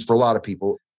changing things for a lot of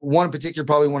people. One in particular,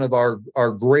 probably one of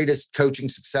our greatest coaching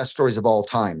success stories of all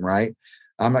time, right?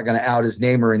 I'm not going to out his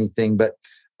name or anything, but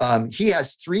he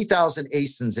has 3,000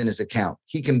 ASINs in his account.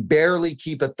 He can barely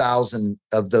keep 1,000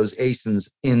 of those ASINs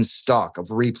in stock of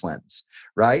replens,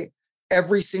 right?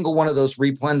 Every single one of those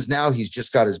replens now, he's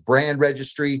just got his brand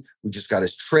registry. We just got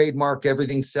his trademark,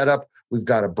 everything set up. We've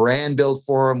got a brand build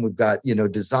for him. We've got,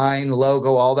 design,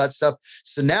 logo, all that stuff.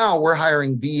 So now we're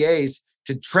hiring VAs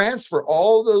to transfer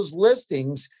all those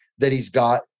listings that he's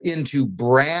got into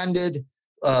branded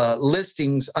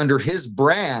listings under his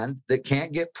brand that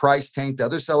can't get price tanked.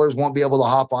 Other sellers won't be able to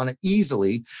hop on it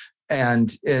easily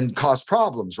and cause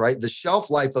problems, right? The shelf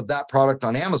life of that product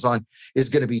on Amazon is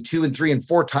going to be 2 and 3 and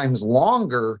 4 times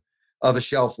longer of a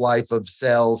shelf life of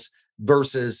sales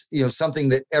versus, something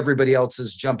that everybody else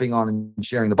is jumping on and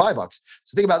sharing the buy box.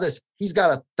 So think about this. He's got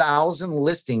 1,000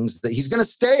 listings that he's going to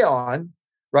stay on,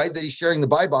 right? That he's sharing the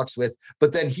buy box with,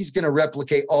 but then he's going to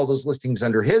replicate all those listings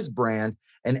under his brand,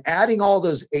 and adding all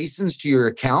those ASINs to your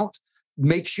account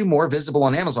makes you more visible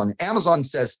on Amazon. Amazon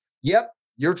says, yep,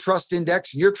 your trust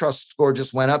index, your trust score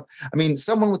just went up. I mean,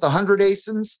 someone with 100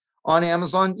 ASINs on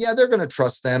Amazon, yeah, they're going to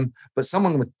trust them, but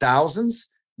someone with thousands,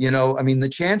 the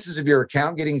chances of your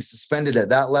account getting suspended at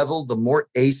that level, the more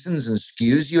ASINs and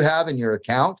SKUs you have in your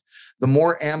account, the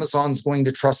more Amazon's going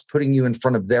to trust putting you in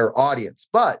front of their audience.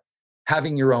 But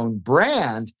having your own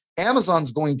brand,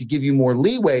 Amazon's going to give you more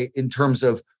leeway in terms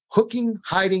of hooking,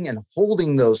 hiding, and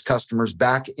holding those customers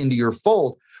back into your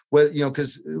fold. Well,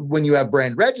 because when you have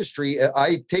brand registry,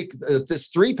 I take this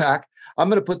 3-pack, I'm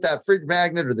going to put that fridge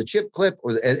magnet or the chip clip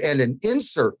and an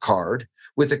insert card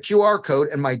with a QR code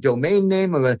and my domain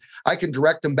name. I can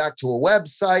direct them back to a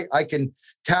website. I can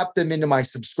tap them into my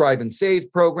subscribe and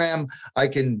save program. I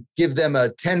can give them a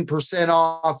 10%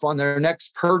 off on their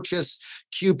next purchase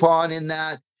coupon in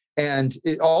that. And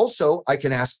also, I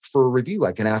can ask for a review.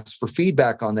 I can ask for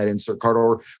feedback on that insert card,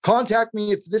 or contact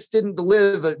me if this didn't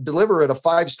deliver at a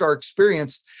 5-star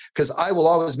experience, because I will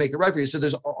always make it right for you. So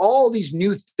there's all these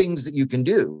new things that you can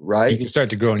do, right? You can start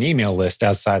to grow an email list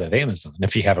outside of Amazon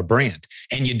if you have a brand,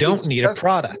 and you don't need a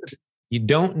product. You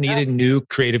don't need a new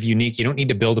creative, unique. You don't need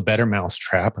to build a better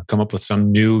mousetrap or come up with some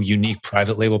new, unique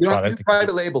private label product. Do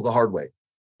private label the hard way.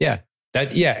 Yeah.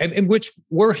 And which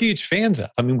we're huge fans of.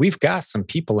 I mean, we've got some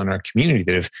people in our community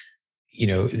that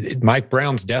have, Mike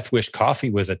Brown's Death Wish coffee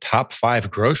was a top 5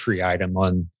 grocery item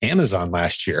on Amazon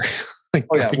last year. Like,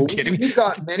 oh, yeah. Well, we've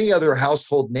got many other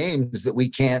household names that we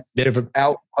can't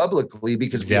out publicly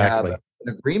because we have an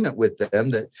agreement with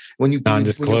them that when you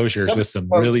non-disclosures with some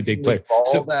really big players.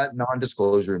 All that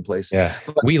non-disclosure in place. Yeah.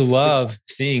 We love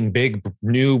seeing big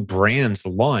new brands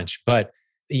launch, but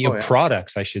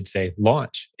products, I should say,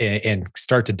 launch and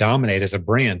start to dominate as a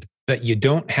brand. But you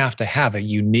don't have to have a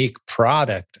unique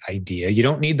product idea. You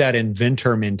don't need that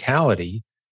inventor mentality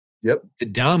to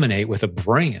dominate with a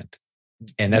brand.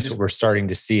 And that's what we're starting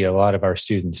to see a lot of our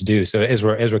students do. So as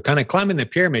we're kind of climbing the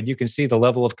pyramid, you can see the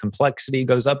level of complexity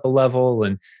goes up a level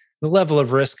and the level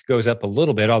of risk goes up a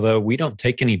little bit, although we don't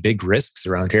take any big risks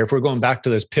around here. If we're going back to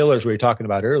those pillars we were talking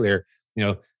about earlier,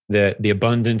 the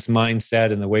abundance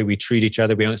mindset and the way we treat each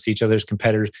other. We don't see each other as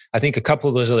competitors. I think a couple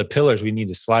of those other pillars we need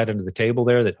to slide under the table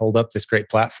there that hold up this great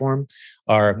platform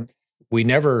are we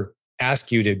never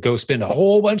ask you to go spend a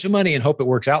whole bunch of money and hope it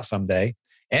works out someday.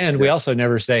 And we also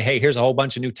never say, hey, here's a whole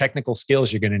bunch of new technical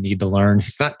skills you're going to need to learn.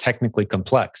 It's not technically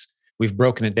complex. We've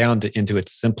broken it down into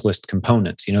its simplest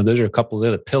components. Those are a couple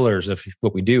of the pillars of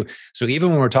what we do. So even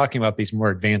when we're talking about these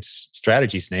more advanced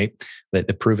strategies, Nate,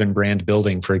 the proven brand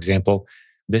building, for example,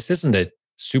 this isn't a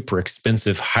super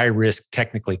expensive, high risk,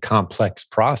 technically complex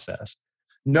process.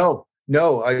 No.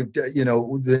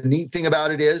 The neat thing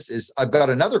about it is I've got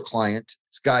another client,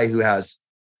 this guy who has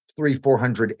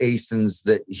 300-400 ASINs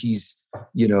that he's,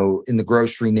 in the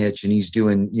grocery niche, and he's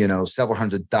doing, several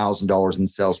 $100,000 in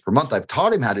sales per month. I've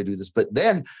taught him how to do this, but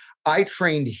then I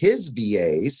trained his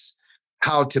VAs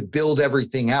how to build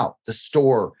everything out, the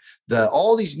store,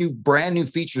 all these brand new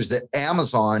features that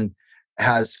Amazon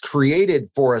has created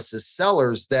for us as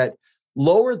sellers that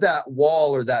lower that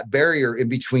wall or that barrier in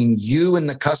between you and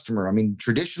the customer. I mean,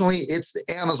 traditionally it's the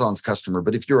Amazon's customer,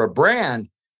 but if you're a brand,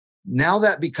 now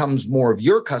that becomes more of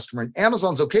your customer, and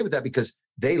Amazon's okay with that because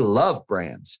they love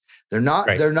brands. They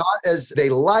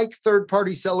like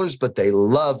third-party sellers, but they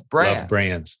love brands. Love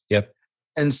brands. Yep.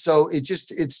 And so it's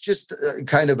just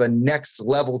kind of a next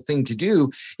level thing to do.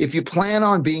 If you plan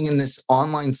on being in this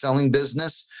online selling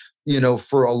business,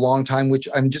 for a long time, which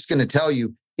I'm just going to tell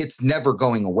you, it's never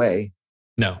going away.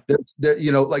 No.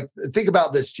 Think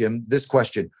about this, Jim, this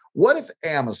question. What if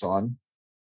Amazon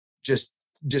just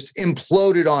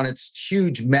imploded on its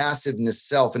huge massiveness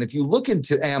self? And if you look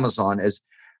into Amazon as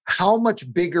how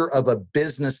much bigger of a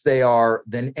business they are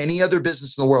than any other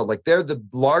business in the world, like they're the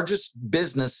largest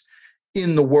business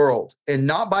in the world, and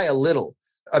not by a little.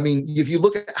 I mean, if you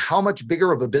look at how much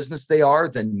bigger of a business they are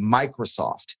than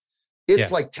Microsoft,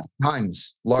 it's like 10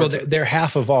 times larger. Well, they're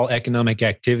half of all economic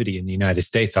activity in the United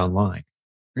States online.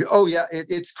 Oh, yeah.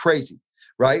 It's crazy,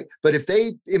 right? But if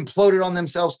they imploded on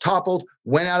themselves, toppled,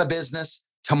 went out of business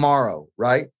tomorrow,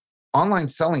 right? Online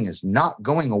selling is not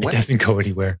going away. It doesn't go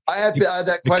anywhere. I had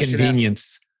that question.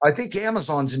 Convenience. I think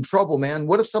Amazon's in trouble, man.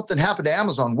 What if something happened to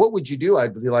Amazon? What would you do?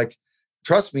 I'd be like,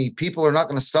 trust me, people are not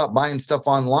going to stop buying stuff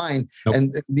online. Nope.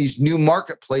 And these new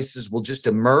marketplaces will just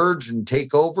emerge and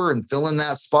take over and fill in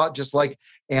that spot, just like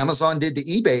Amazon did to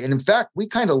eBay. And in fact, we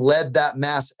kind of led that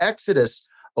mass exodus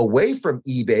away from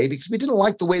eBay because we didn't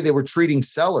like the way they were treating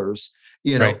sellers,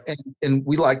 right. and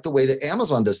we like the way that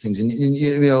Amazon does things. And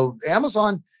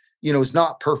Amazon, is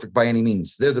not perfect by any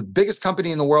means. They're the biggest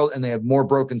company in the world, and they have more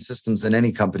broken systems than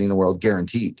any company in the world,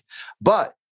 guaranteed.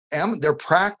 But they're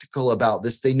practical about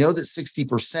this. They know that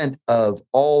 60% of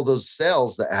all those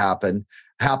sales that happen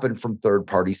from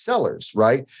third-party sellers,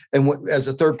 right? And as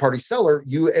a third-party seller,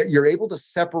 you're able to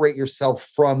separate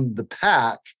yourself from the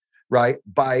pack, right,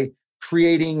 by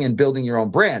creating and building your own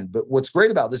brand. But what's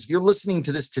great about this, if you're listening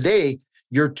to this today,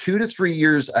 you're 2 to 3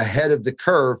 years ahead of the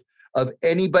curve of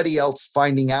anybody else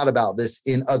finding out about this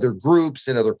in other groups,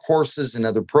 in other courses, and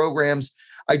other programs.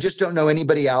 I just don't know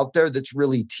anybody out there that's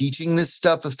really teaching this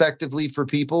stuff effectively for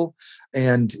people.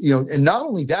 And, and not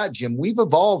only that, Jim, we've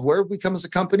evolved. Where have we come as a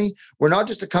company? We're not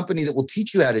just a company that will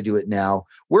teach you how to do it now.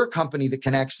 We're a company that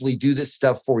can actually do this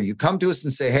stuff for you. Come to us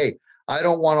and say, hey, I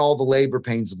don't want all the labor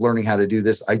pains of learning how to do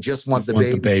this. I just want the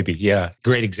baby. Yeah.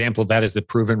 Great example of that is the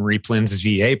Proven Replens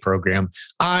VA program.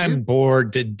 I'm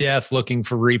bored to death looking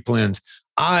for replens.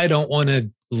 I don't want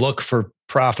to look for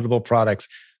profitable products.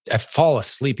 I fall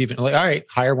asleep even all right,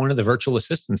 hire one of the virtual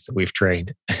assistants that we've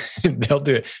trained. They'll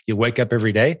do it. You wake up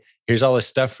every day. Here's all this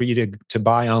stuff for you to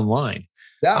buy online.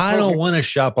 I don't want to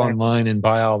shop online and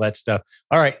buy all that stuff.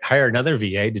 All right, hire another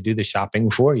VA to do the shopping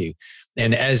for you.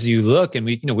 And as you look, and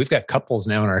we've got couples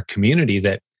now in our community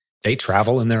that they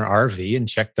travel in their RV and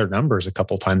check their numbers a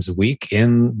couple times a week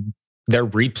in their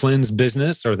replens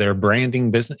business or their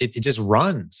branding business. It just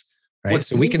runs, right?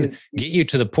 So we can get you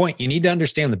to the point. You need to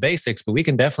understand the basics, but we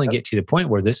can definitely get to the point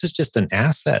where this is just an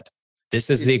asset. This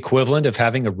is the equivalent of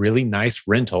having a really nice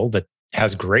rental that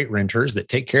has great renters that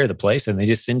take care of the place and they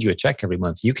just send you a check every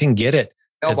month. You can get it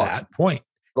to that point.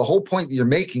 The whole point that you're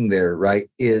making there, right,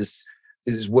 is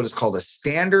what is called a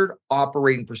standard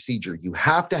operating procedure. You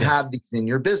have to have these in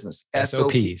your business.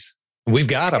 SOPs. We've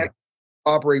got them.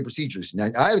 Operating procedures. Now,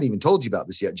 I haven't even told you about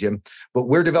this yet, Jim, but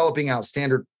we're developing out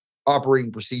standard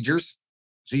operating procedures.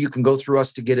 So you can go through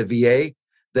us to get a VA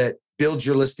that builds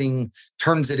your listing,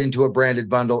 turns it into a branded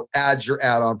bundle, adds your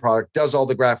add-on product, does all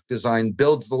the graphic design,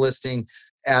 builds the listing,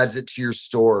 adds it to your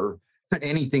store,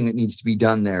 anything that needs to be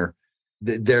done there.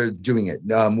 They're doing it.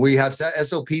 We have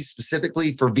SOPs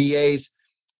specifically for VAs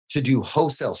to do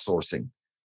wholesale sourcing.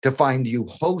 to find you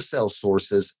wholesale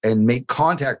sources and make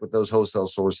contact with those wholesale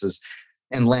sources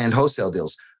and land wholesale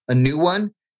deals. A new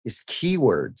one is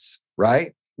keywords,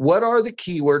 right? What are the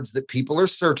keywords that people are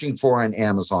searching for on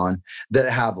Amazon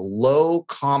that have low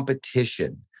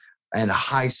competition and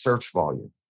high search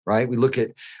volume, right? We look at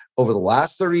over the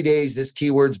last 30 days, this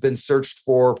keyword's been searched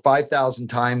for 5,000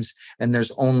 times, and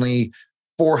there's only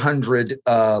 400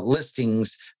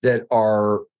 listings that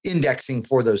are indexing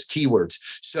for those keywords.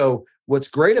 So what's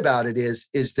great about it is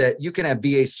that you can have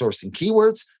VAs sourcing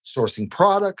keywords, sourcing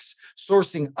products,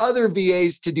 sourcing other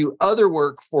VAs to do other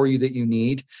work for you that you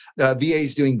need,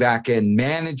 VAs doing back-end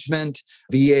management,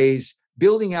 VAs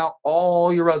building out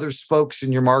all your other spokes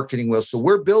in your marketing wheel. So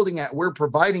we're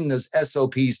providing those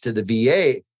SOPs to the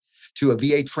VA, to a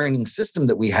VA training system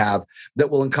that we have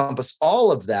that will encompass all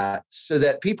of that, so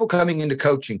that people coming into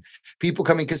coaching,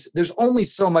 because there's only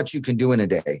so much you can do in a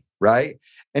day, right?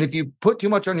 And if you put too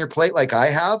much on your plate, like I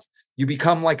have, you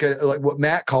become like what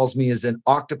Matt calls me is an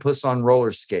octopus on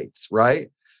roller skates, right?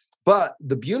 But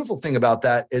the beautiful thing about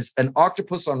that is an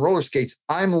octopus on roller skates,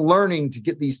 I'm learning to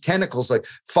get these tentacles, like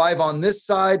 5 on this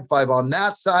side, 5 on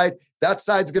that side. That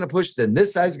side's going to push, then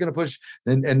this side's going to push.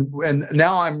 And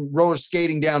now I'm roller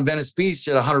skating down Venice Beach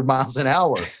at 100 miles an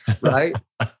hour, right?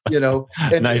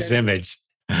 Nice image.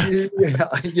 You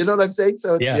know what I'm saying?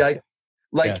 So it's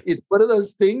it's one of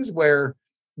those things where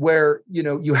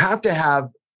you have to have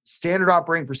standard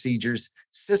operating procedures,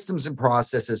 systems and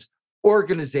processes,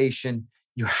 organization.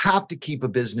 You have to keep a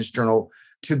business journal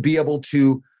to be able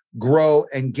to grow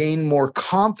and gain more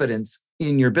confidence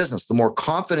in your business. The more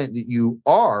confident that you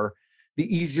are, the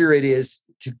easier it is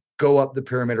to go up the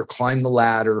pyramid or climb the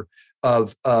ladder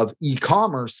of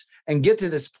e-commerce and get to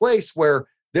this place where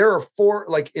there are 4,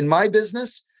 like in my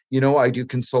business, I do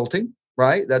consulting,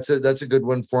 right? That's a good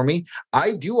one for me.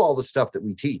 I do all the stuff that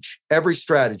we teach, every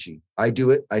strategy. I do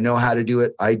it. I know how to do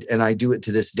it. I do it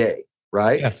to this day,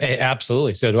 right? Yeah,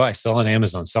 absolutely. So do I. Sell on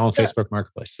Amazon, sell on Facebook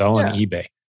Marketplace, sell on eBay,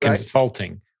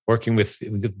 consulting, working with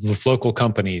local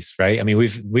companies, right? I mean,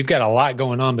 we've got a lot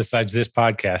going on besides this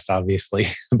podcast, obviously,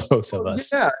 both of us.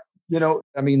 Yeah.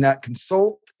 That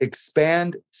consult,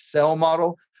 expand, sell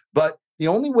model. But the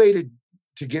only way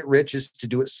to get rich is to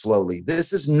do it slowly.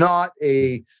 This is not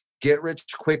a get rich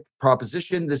quick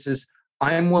proposition. This is,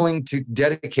 I'm willing to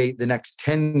dedicate the next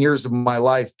 10 years of my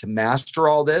life to master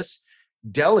all this,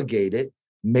 delegate it,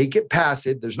 make it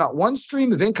passive. There's not one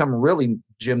stream of income really,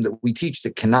 Jim, that we teach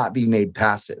that cannot be made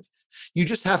passive. You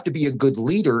just have to be a good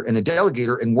leader and a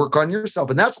delegator and work on yourself.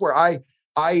 And that's where I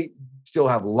still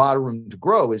have a lot of room to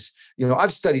grow is,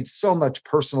 I've studied so much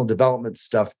personal development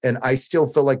stuff, and I still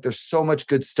feel like there's so much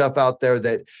good stuff out there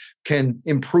that can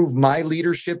improve my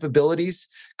leadership abilities.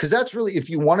 Because that's really, if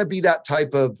you want to be that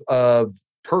type of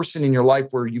person in your life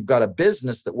where you've got a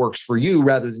business that works for you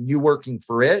rather than you working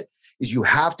for it, is you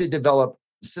have to develop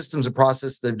systems and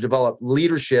processes that develop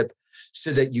leadership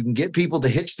so that you can get people to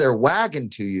hitch their wagon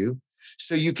to you,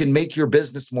 so you can make your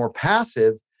business more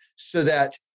passive, so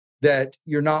that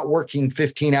you're not working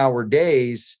 15-hour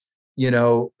days,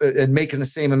 and making the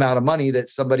same amount of money that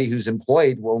somebody who's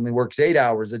employed only works 8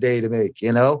 hours a day to make,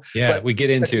 Yeah, but we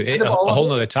get into a whole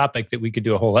nother topic that we could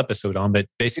do a whole episode on, but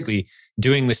basically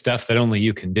doing the stuff that only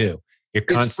you can do. You're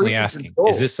constantly asking,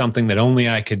 is this something that only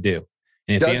I could do?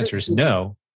 And if the answer is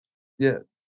no, you're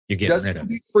getting rid of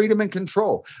it. Freedom and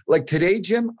control. Like today,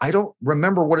 Jim, I don't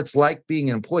remember what it's like being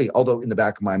an employee. Although in the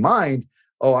back of my mind,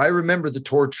 I remember the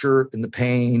torture and the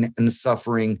pain and the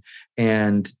suffering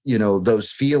and,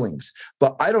 those feelings.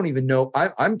 But I don't even know.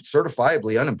 I'm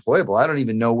certifiably unemployable. I don't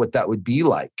even know what that would be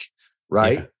like,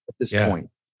 right? At this point.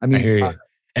 I hear you.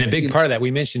 And a big part of that,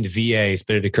 we mentioned VAs,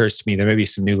 but it occurs to me there may be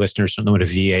some new listeners who don't know what a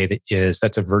VA is.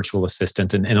 That's a virtual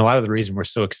assistant. And a lot of the reason we're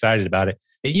so excited about it,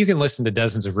 you can listen to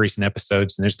dozens of recent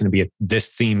episodes, and there's going to be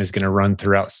this theme is going to run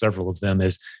throughout several of them,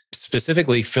 is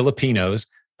specifically Filipinos,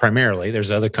 primarily.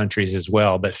 There's other countries as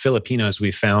well, but Filipinos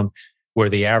we found where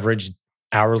the average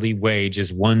hourly wage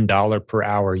is $1 per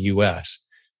hour US.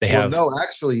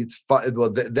 Actually, it's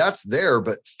that's there,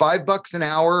 but $5 an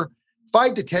hour.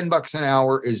 $5 to $10 an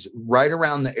hour is right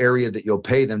around the area that you'll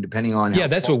pay them, depending on.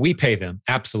 That's what we pay them.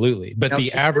 Absolutely. But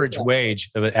the average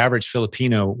wage of an average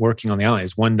Filipino working on the island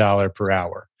is $1 per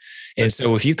hour. And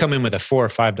so if you come in with a $4 or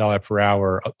 $5 per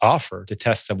hour offer to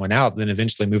test someone out, then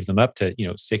eventually move them up to,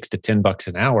 $6 to $10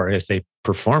 an hour as they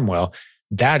perform well,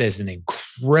 that is an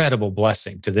incredible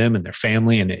blessing to them and their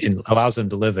family. And it allows them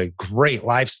to live a great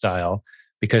lifestyle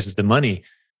because the money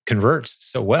converts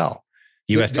so well.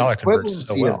 US dollar converts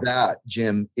so well. Of that,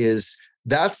 Jim,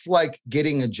 that's like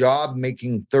getting a job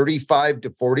making 35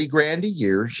 to 40 grand a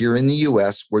year here in the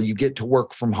US, where you get to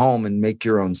work from home and make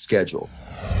your own schedule.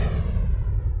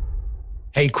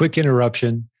 Hey, quick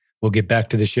interruption. We'll get back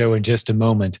to the show in just a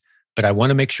moment, but I want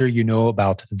to make sure you know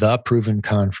about the Proven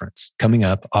Conference coming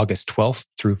up August 12th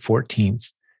through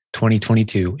 14th,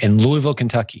 2022 in Louisville,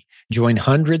 Kentucky. Join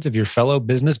hundreds of your fellow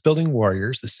business building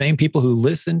warriors, the same people who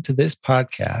listen to this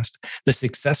podcast, the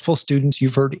successful students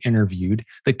you've heard interviewed,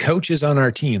 the coaches on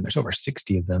our team. There's over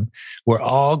 60 of them. We're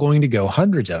all going to go,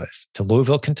 hundreds of us, to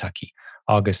Louisville, Kentucky,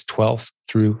 August 12th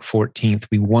through 14th.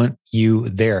 We want you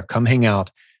there. Come hang out.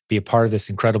 Be a part of this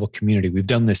incredible community. We've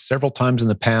done this several times in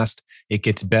the past. It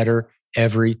gets better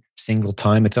every single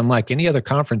time. It's unlike any other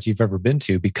conference you've ever been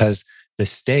to because the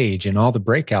stage and all the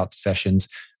breakout sessions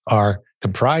are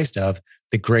comprised of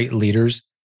the great leaders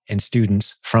and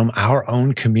students from our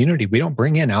own community. We don't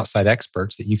bring in outside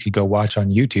experts that you could go watch on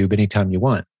YouTube anytime you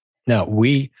want. No,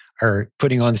 we are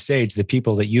putting on stage the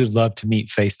people that you'd love to meet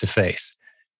face to face.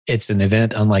 It's an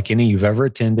event unlike any you've ever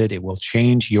attended. It will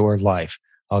change your life.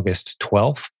 August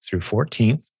 12th through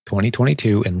 14th,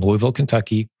 2022 in Louisville,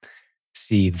 Kentucky.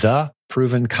 See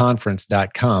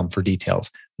theprovenconference.com for details.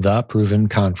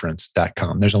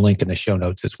 Theprovenconference.com. There's a link in the show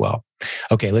notes as well.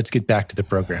 Okay, let's get back to the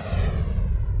program.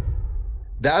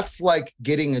 That's like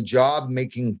getting a job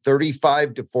making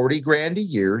 35 to 40 grand a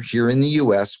year here in the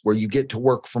US where you get to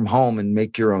work from home and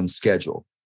make your own schedule.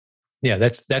 Yeah,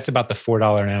 that's about the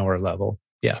 $4 an hour level.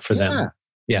 Yeah, for them.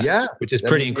 Yeah. Which is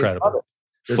pretty incredible.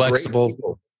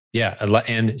 Flexible. Yeah.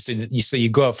 And so you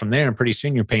go up from there and pretty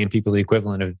soon you're paying people the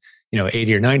equivalent of,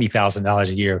 $80,000 or $90,000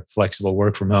 a year flexible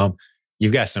work from home.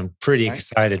 You've got some pretty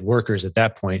excited workers at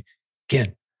that point.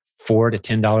 Again, $4 to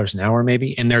 $10 an hour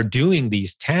maybe. And they're doing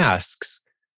these tasks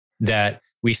that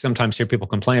we sometimes hear people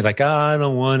complain like, I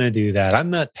don't want to do that.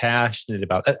 I'm not passionate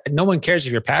about it. No one cares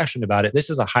if you're passionate about it. This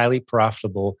is a highly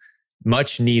profitable,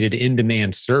 much needed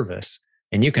in-demand service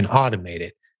and you can automate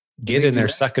it. Get in there,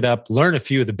 suck it up, learn a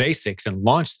few of the basics and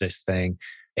launch this thing.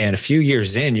 And a few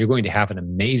years in, you're going to have an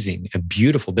amazing, a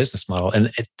beautiful business model.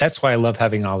 And that's why I love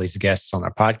having all these guests on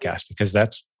our podcast, because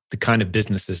that's the kind of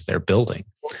businesses they're building.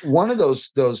 One of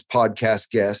those podcast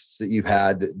guests that you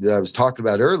had that I was talking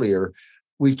about earlier,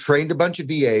 we've trained a bunch of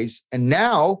VAs. And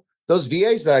now those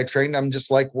VAs that I trained, I'm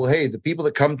just like, well, hey, the people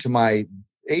that come to my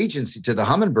agency, to the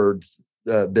Humminbird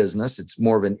business, it's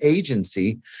more of an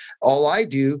agency. All I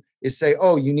do is say,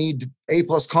 oh, you need A+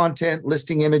 content,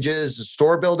 listing images, a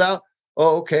store build out.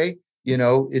 Oh, okay.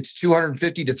 It's $250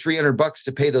 to $300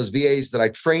 to pay those VAs that I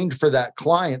trained for that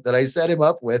client that I set him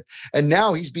up with. And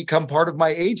now he's become part of my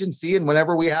agency. And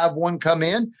whenever we have one come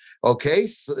in, okay,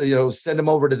 so, send them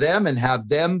over to them and have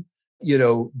them,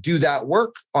 do that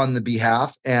work on the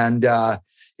behalf. And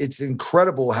it's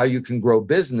incredible how you can grow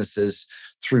businesses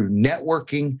through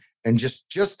networking and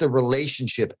just the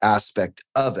relationship aspect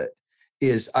of it.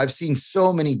 I've seen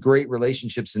so many great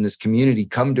relationships in this community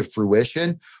come to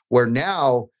fruition where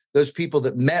now those people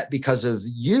that met because of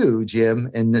you, Jim,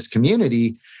 in this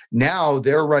community, now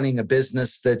they're running a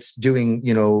business that's doing,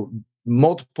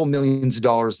 multiple millions of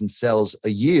dollars in sales a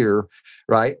year,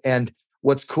 right? And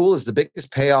what's cool is the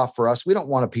biggest payoff for us, we don't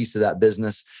want a piece of that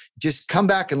business. Just come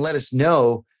back and let us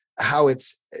know how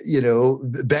it's,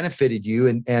 benefited you.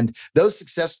 And those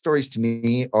success stories to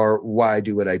me are why I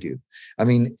do what I do. I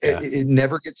mean, it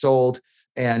never gets old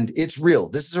and it's real.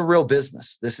 This is a real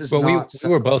business. This is we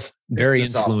were both very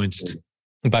influenced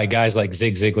by guys like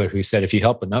Zig Ziglar, who said, if you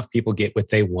help enough people get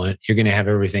what they want, you're going to have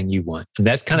everything you want. And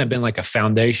that's kind of been like a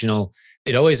foundational,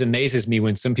 it always amazes me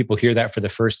when some people hear that for the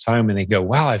first time and they go,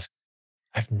 wow,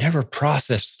 I've never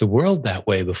processed the world that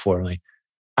way before. Like,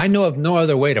 I know of no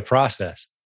other way to process.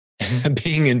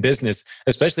 Being in business,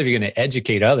 especially if you're going to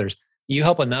educate others, you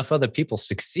help enough other people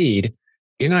succeed,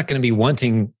 you're not going to be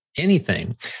wanting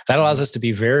anything. That allows us to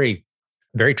be very,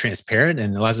 very transparent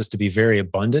and allows us to be very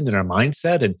abundant in our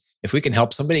mindset. And if we can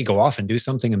help somebody go off and do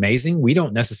something amazing, we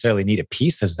don't necessarily need a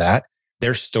piece of that.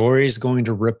 Their story is going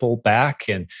to ripple back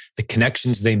and the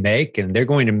connections they make, and they're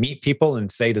going to meet people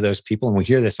and say to those people, and we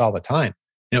hear this all the time.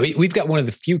 We've got one of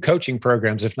the few coaching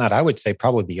programs, if not, I would say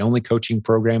probably the only coaching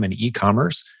program in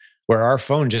e-commerce where our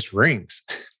phone just rings.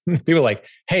 People are like,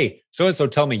 hey, so-and-so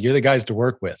tell me you're the guys to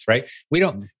work with, right? We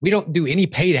don't do any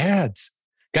paid ads.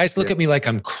 Guys look at me like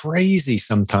I'm crazy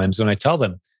sometimes when I tell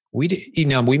them we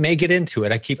may get into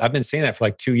it. I've been saying that for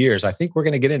like 2 years. I think we're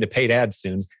going to get into paid ads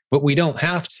soon, but we don't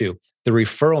have to. The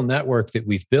referral network that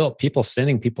we've built, people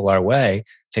sending people our way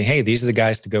saying, hey, these are the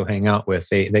guys to go hang out with.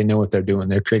 They know what they're doing.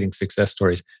 They're creating success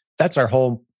stories. That's our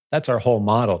whole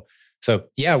model. So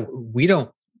yeah, we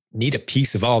don't need a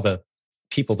piece of all the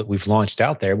people that we've launched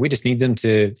out there. We just need them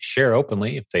to share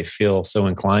openly, if they feel so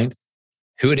inclined,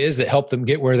 who it is that helped them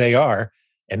get where they are.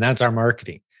 And that's our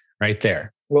marketing right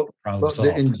there. Well,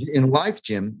 in life,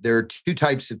 Jim, there are two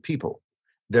types of people.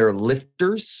 there are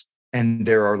lifters and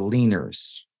there are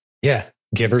leaners. Yeah.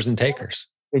 Givers and takers.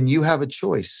 And you have a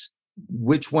choice.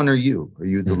 Which one are you? Are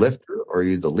you the lifter or are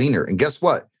you the leaner? And guess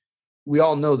what? We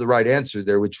all know the right answer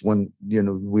there, which one,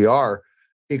 we are.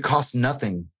 It costs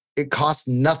nothing. It costs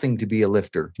nothing to be a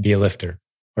lifter. To be a lifter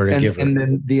or a giver. And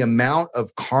then the amount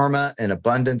of karma and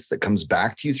abundance that comes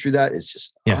back to you through that is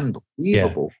just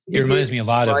unbelievable. Yeah. It reminds me a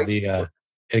lot of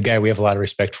the guy we have a lot of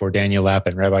respect for, Daniel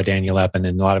Lapin, Rabbi Daniel Lapin,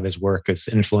 and a lot of his work has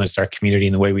influenced our community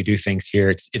and the way we do things here.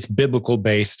 It's biblical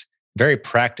based, very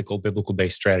practical biblical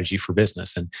based strategy for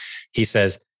business. And he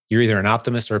says, you're either an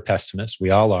optimist or a pessimist. We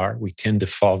all are. We tend to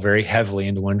fall very heavily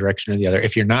into one direction or the other.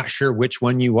 If you're not sure which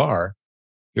one you are,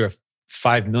 you're a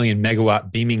 5 million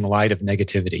megawatt beaming light of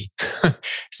negativity.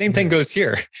 Same thing goes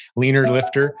here. Leaner,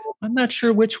 lifter. I'm not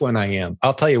sure which one I am.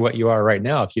 I'll tell you what you are right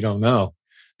now if you don't know,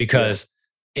 because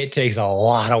it takes a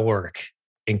lot of work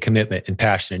and commitment and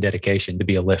passion and dedication to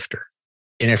be a lifter.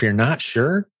 And if you're not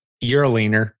sure, you're a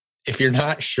leaner. If you're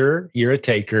not sure, you're a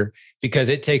taker, because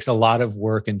it takes a lot of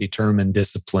work and determined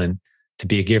discipline to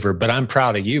be a giver. But I'm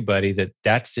proud of you, buddy,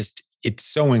 that's just, it's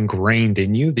so ingrained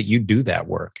in you that you do that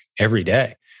work every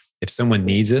day. If someone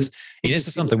needs us, and this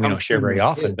is something we don't share very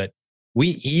often, but we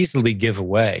easily give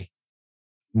away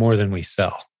more than we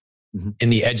sell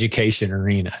in the education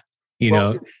arena.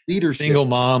 Leadership. Single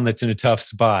mom that's in a tough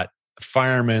spot, a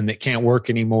fireman that can't work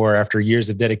anymore after years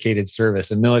of dedicated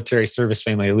service, a military service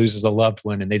family who loses a loved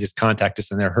one and they just contact us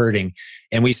and they're hurting.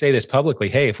 And we say this publicly,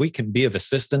 hey, if we can be of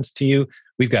assistance to you,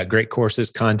 we've got great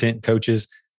courses, content, coaches,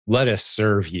 let us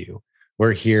serve you.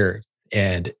 We're here.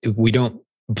 And we don't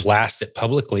blast it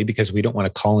publicly because we don't want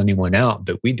to call anyone out,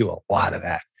 but we do a lot of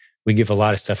that. We give a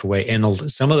lot of stuff away. And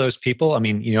some of those people,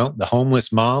 the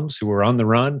homeless moms who were on the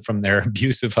run from their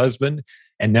abusive husband,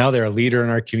 and now they're a leader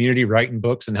in our community, writing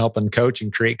books and helping coach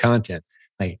and create content.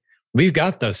 Like, we've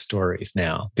got those stories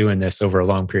now doing this over a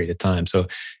long period of time. So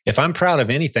if I'm proud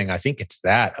of anything, I think it's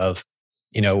that of,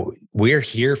 we're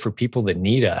here for people that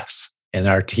need us. And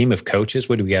our team of coaches,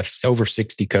 what do we have? Over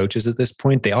 60 coaches at this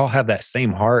point. They all have that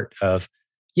same heart of,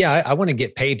 I want to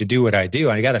get paid to do what I do.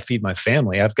 I got to feed my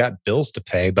family. I've got bills to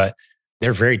pay, but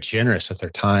they're very generous with their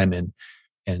time and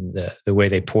the way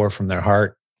they pour from their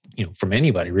heart, from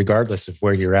anybody, regardless of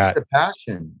where you're at.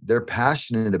 They're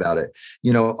passionate about it.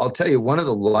 I'll tell you, one of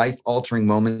the life-altering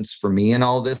moments for me in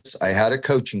all this, I had a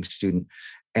coaching student,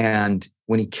 and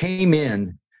when he came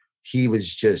in, he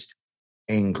was just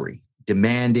angry,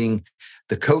 demanding.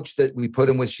 The coach that we put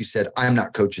him with, she said, I'm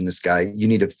not coaching this guy. You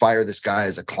need to fire this guy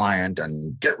as a client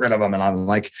and get rid of him. And I'm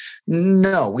like,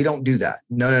 no, we don't do that.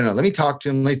 No. Let me talk to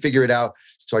him. Let me figure it out.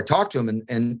 So I talked to him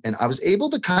and I was able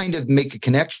to kind of make a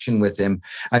connection with him.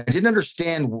 I didn't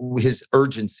understand his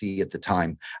urgency at the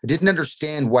time. I didn't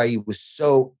understand why he was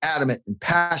so adamant and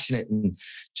passionate and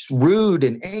just rude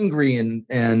and angry.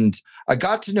 And I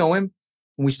got to know him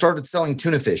when we started selling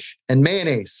tuna fish and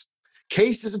mayonnaise.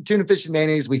 Cases of tuna fish and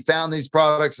mayonnaise. We found these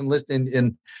products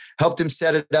and helped him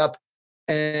set it up.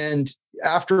 And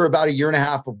after about 1.5 years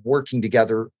of working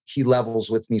together, he levels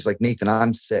with me. He's like, Nathan,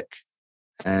 I'm sick.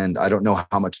 And I don't know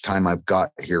how much time I've got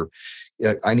here.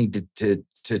 I need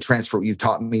to transfer what you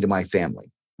taught me to my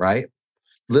family, right?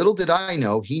 Little did I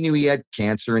know, he knew he had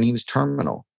cancer and he was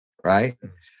terminal, right?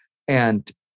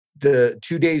 And the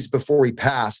 2 days before he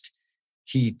passed,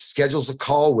 he schedules a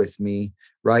call with me,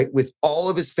 right? With all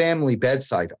of his family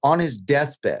bedside on his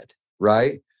deathbed,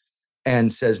 right?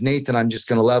 And says, Nathan, I'm just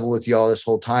going to level with you all this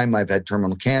whole time. I've had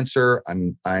terminal cancer.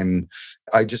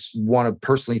 I just want to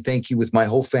personally thank you with my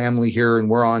whole family here. And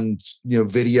we're on,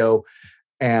 video.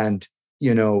 And,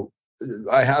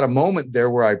 I had a moment there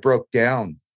where I broke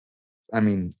down.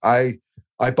 I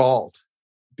bawled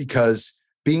because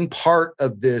being part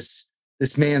of this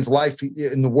man's life,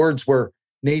 and the words were,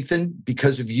 Nathan,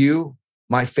 because of you,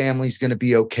 my family's going to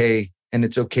be okay. And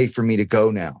it's okay for me to go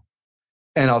now.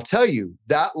 And I'll tell you,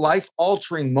 that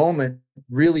life-altering moment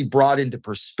really brought into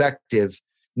perspective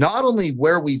not only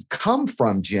where we've come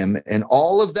from, Jim, and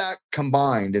all of that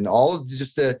combined, and all of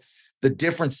just the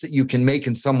difference that you can make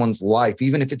in someone's life,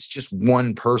 even if it's just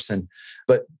one person.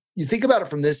 But you think about it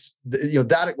from this,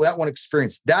 that one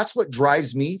experience. That's what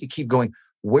drives me to keep going.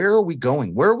 Where are we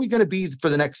going? Where are we going to be for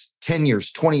the next 10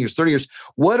 years, 20 years, 30 years?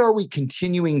 What are we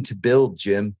continuing to build,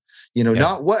 Jim?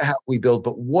 Not what have we built,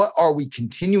 but what are we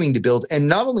continuing to build? And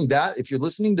not only that, if you're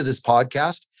listening to this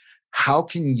podcast, how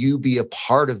can you be a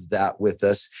part of that with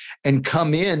us and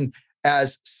come in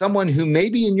as someone who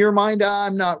maybe in your mind,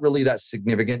 I'm not really that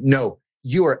significant. No,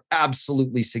 you are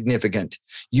absolutely significant.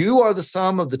 You are the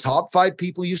sum of the top 5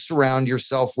 people you surround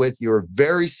yourself with. You're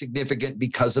very significant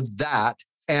because of that.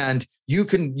 And you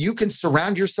can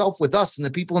surround yourself with us and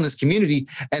the people in this community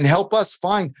and help us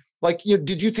find, like,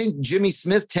 did you think Jimmy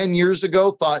Smith 10 years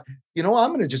ago thought, I'm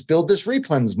going to just build this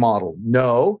Replens model?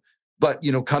 No. But,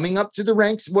 coming up through the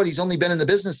ranks, he's only been in the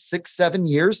business 6-7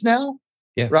 years now.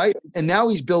 Yeah. Right. And now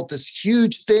he's built this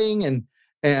huge thing.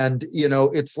 And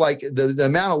it's like the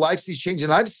amount of lives he's changed.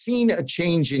 And I've seen a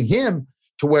change in him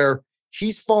to where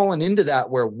he's fallen into that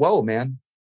where, whoa, man,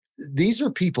 these are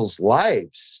people's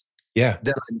lives. Yeah.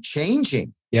 That I'm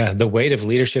changing. Yeah. The weight of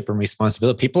leadership and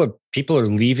responsibility. People are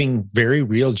leaving very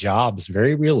real jobs,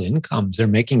 very real incomes. They're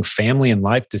making family and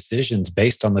life decisions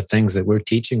based on the things that we're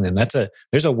teaching them.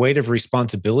 There's a weight of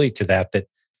responsibility to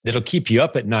that'll keep you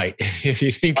up at night if you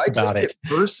think about it.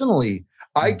 Personally,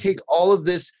 I take all of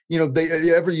this, you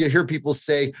hear people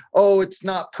say, oh, it's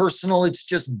not personal, it's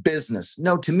just business.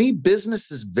 No, to me,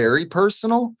 business is very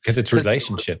personal. Because it's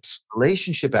relationships.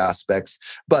 Relationship aspects,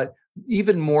 but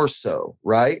even more so,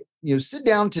 right? Sit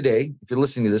down today, if you're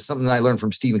listening to this, something that I learned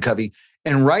from Stephen Covey,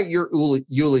 and write your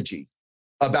eulogy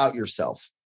about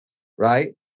yourself, right?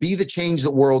 Be the change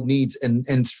the world needs.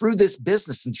 And through this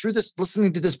business and through this,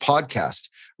 listening to this podcast,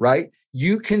 right?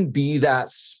 You can be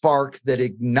that spark that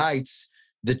ignites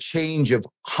the change of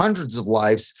hundreds of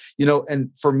lives, and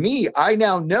for me, I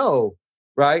now know,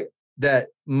 right, that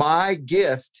my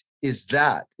gift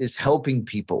is helping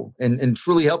people and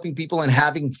truly helping people and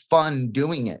having fun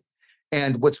doing it.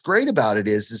 And what's great about it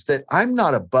is that I'm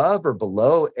not above or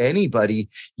below anybody.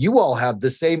 You all have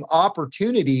the same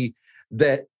opportunity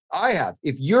that I have.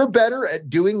 If you're better at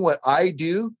doing what I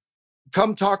do,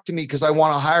 come talk to me because I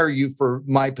want to hire you for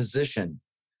my position.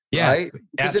 Yeah, right?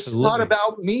 Because it's not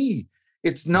about me.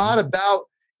 It's not about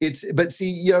but see,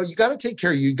 you got to take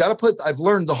care of you. You got to I've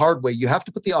learned the hard way. You have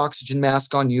to put the oxygen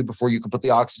mask on you before you can put the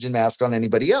oxygen mask on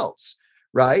anybody else,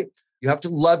 right? You have to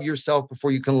love yourself before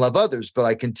you can love others. But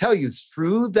I can tell you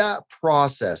through that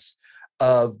process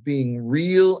of being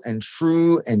real and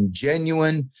true and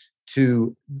genuine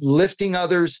to lifting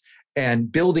others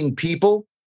and building people,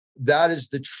 that is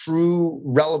the true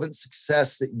relevant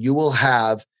success that you will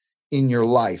have in your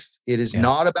life. It is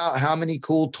not about how many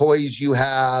cool toys you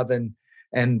have and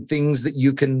things that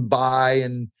you can buy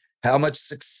and how much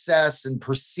success and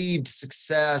perceived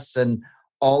success and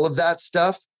all of that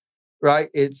stuff, right?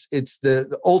 It's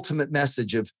the ultimate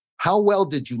message of how well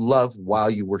did you love while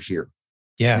you were here?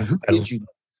 Yeah. And who did you love?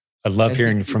 I love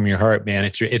hearing from your heart, man.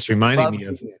 It's reminding me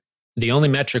of the only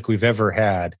metric we've ever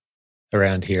had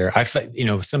around here.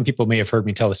 Some people may have heard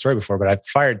me tell the story before, but I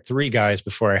fired 3 guys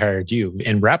before I hired you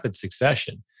in rapid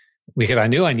succession because I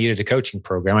knew I needed a coaching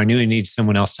program. I knew I needed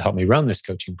someone else to help me run this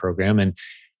coaching program. And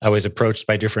I was approached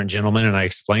by different gentlemen and I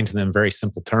explained to them very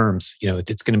simple terms.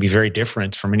 It's going to be very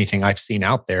different from anything I've seen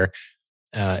out there.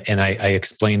 And I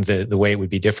explained the way it would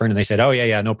be different. And they said, oh,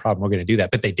 yeah, no problem. We're going to do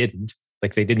that. But they didn't.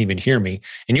 Like they didn't even hear me.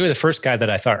 And you were the first guy that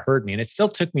I thought heard me. And it still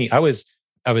took me, I was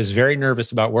very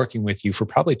nervous about working with you for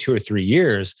probably 2 or 3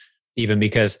 years, even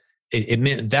because it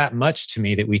meant that much to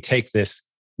me that we take this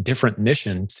different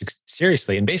mission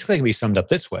seriously. And basically it can be summed up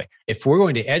this way. If we're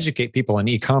going to educate people on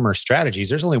e-commerce strategies,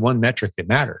 there's only one metric that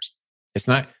matters. It's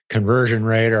not conversion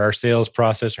rate or our sales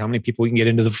process or how many people we can get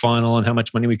into the funnel and how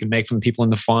much money we can make from the people in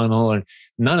the funnel. And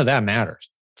none of that matters.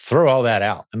 Throw all that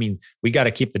out. I mean, we got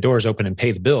to keep the doors open and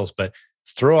pay the bills, but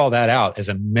throw all that out as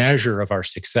a measure of our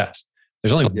success.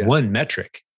 There's only one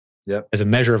metric as a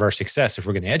measure of our success if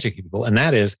we're going to educate people. And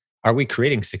that is, are we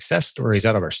creating success stories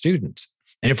out of our students?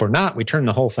 And if we're not, we turn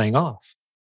the whole thing off.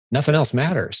 Nothing else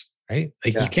matters, right?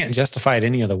 Like you can't justify it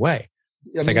any other way.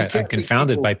 It's I'm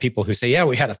confounded by people who say, yeah,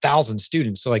 we had 1,000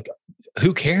 students. So like,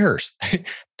 who cares?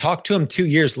 Talk to them 2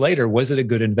 years later. Was it a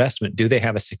good investment? Do they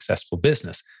have a successful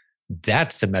business?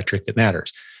 That's the metric that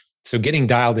matters. So getting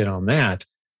dialed in on that,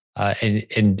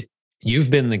 and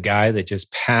you've been the guy that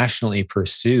just passionately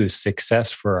pursues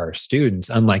success for our students,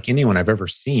 unlike anyone I've ever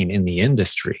seen in the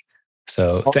industry.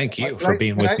 So thank you for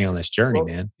being with me on this journey,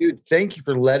 man. Dude, thank you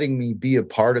for letting me be a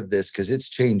part of this because it's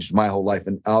changed my whole life.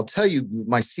 And I'll tell you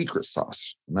my secret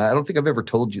sauce. I don't think I've ever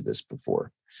told you this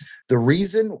before. The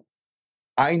reason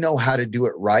I know how to do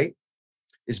it right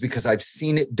is because I've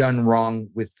seen it done wrong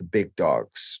with the big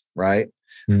dogs, right?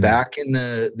 Mm-hmm. Back in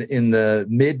the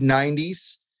mid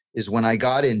 90s is when I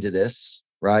got into this,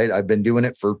 right? I've been doing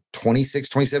it for 26,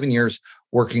 27 years,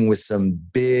 working with some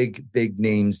big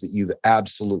names that you've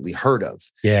absolutely heard of.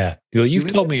 Yeah. Well,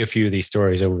 you've told me a few of these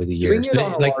stories over the years.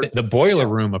 Like the boiler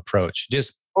room approach,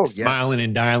 just smiling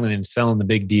and dialing and selling the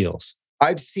big deals.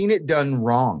 I've seen it done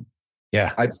wrong.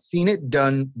 Yeah. I've seen it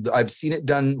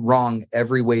done wrong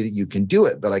every way that you can do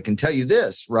it. But I can tell you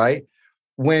this, right?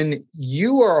 when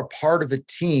you are a part of a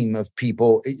team of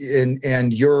people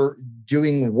and you're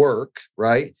doing work,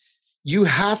 right? You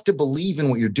have to believe in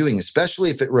what you're doing, especially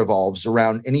if it revolves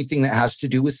around anything that has to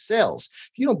do with sales.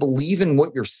 If you don't believe in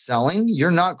what you're selling,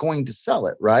 you're not going to sell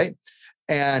it, right?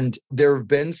 And there have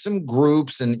been some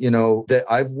groups that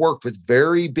I've worked with,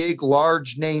 very big,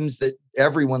 large names that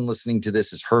everyone listening to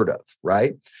this has heard of,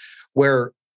 right?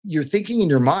 Where you're thinking in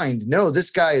your mind, no, this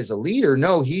guy is a leader.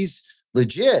 No, he's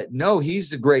legit. No,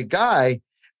 he's a great guy.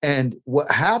 And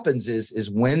what happens is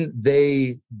when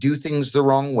they do things the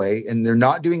wrong way, and they're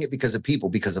not doing it because of people,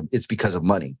 it's because of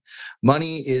money.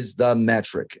 Money is the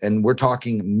metric. And we're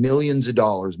talking millions of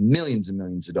dollars, millions and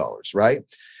millions of dollars, right?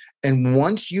 And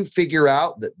once you figure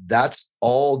out that that's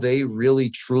all they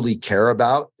really truly care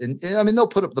about, and I mean, they'll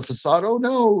put up the facade, oh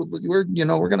no, we're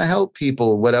going to help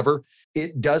people, whatever.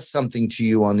 It does something to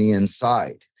you on the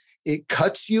inside. It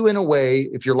cuts you in a way,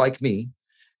 if you're like me,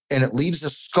 and it leaves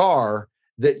a scar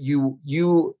that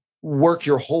you work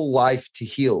your whole life to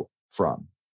heal from.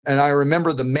 And I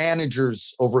remember the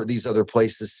managers over at these other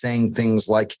places saying things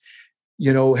like,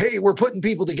 hey, we're putting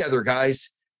people together,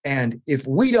 guys. And if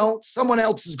we don't, someone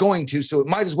else is going to, so it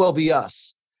might as well be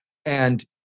us. And,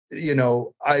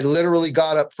 I literally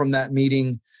got up from that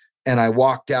meeting and I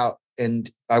walked out, and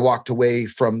I walked away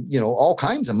from, all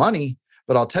kinds of money.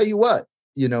 But I'll tell you what,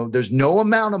 there's no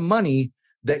amount of money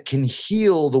that can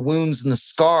heal the wounds and the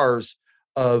scars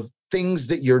of things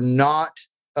that you're not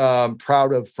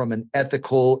proud of from an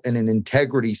ethical and an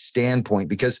integrity standpoint.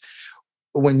 Because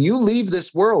when you leave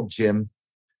this world, Jim,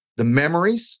 the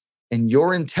memories and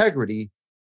your integrity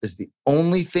is the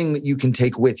only thing that you can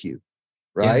take with you,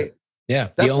 right? Yeah.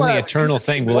 The only eternal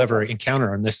thing we'll ever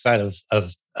encounter on this side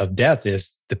of death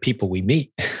is the people we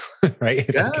meet, right?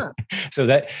 Yeah. So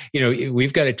that,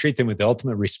 we've got to treat them with the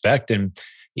ultimate respect. And,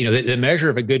 the measure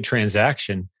of a good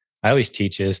transaction, I always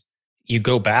teach, is you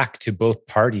go back to both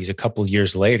parties a couple of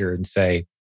years later and say,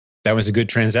 that was a good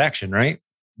transaction, right?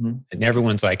 Mm-hmm. And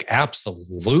everyone's like,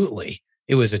 absolutely.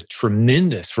 It was a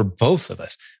tremendous for both of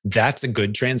us. That's a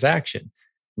good transaction.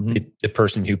 Mm-hmm. The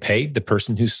person who paid, the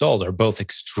person who sold are both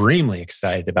extremely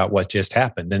excited about what just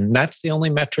happened. And that's the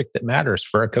only metric that matters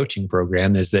for a coaching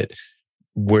program, is that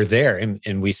we're there.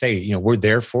 And we say, we're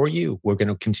there for you. We're going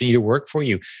to continue to work for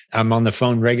you. I'm on the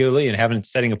phone regularly and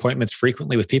setting appointments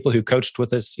frequently with people who coached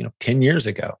with us, 10 years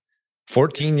ago,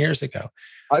 14 years ago.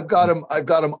 I've got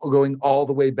them going all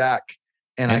the way back,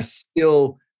 and I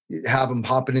still have them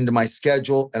popping into my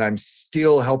schedule, and I'm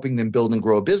still helping them build and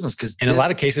grow a business. Because in a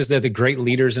lot of cases, they're the great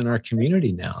leaders in our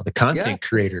community now, the content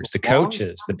creators, the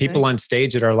coaches, the people on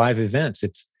stage at our live events.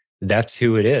 That's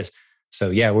who it is. So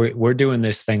yeah, we're doing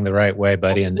this thing the right way,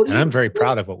 buddy. And I'm very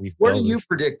proud of what we've built. What are you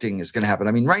predicting is going to happen?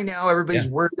 I mean, right now, everybody's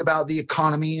worried about the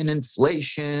economy and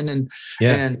inflation and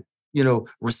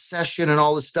recession and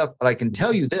all this stuff. But I can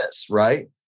tell you this, right?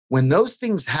 When those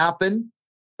things happen,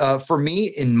 for me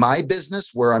in my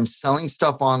business where I'm selling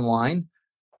stuff online,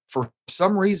 for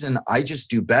some reason, I just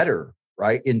do better,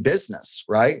 right? In business,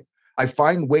 right? I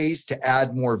find ways to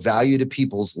add more value to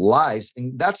people's lives,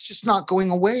 and that's just not going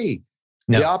away.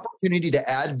 No. The opportunity to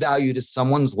add value to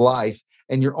someone's life,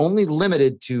 and you're only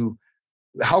limited to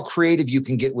how creative you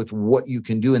can get with what you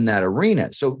can do in that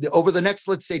arena. So over the next,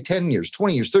 let's say 10 years,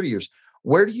 20 years, 30 years,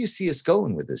 where do you see us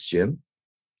going with this, Jim?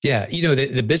 Yeah,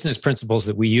 the business principles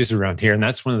that we use around here, and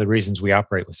that's one of the reasons we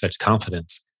operate with such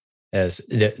confidence, as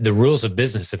the rules of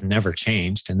business have never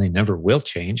changed and they never will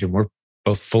change. And we're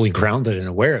both fully grounded and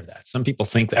aware of that. Some people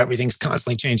think that everything's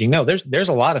constantly changing. No, there's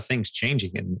a lot of things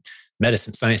changing in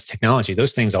medicine, science, technology.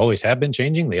 Those things always have been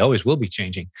changing. They always will be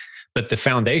changing. But the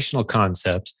foundational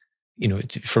concepts,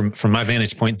 from my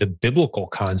vantage point, the biblical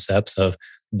concepts of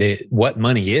what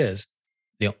money is,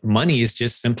 money is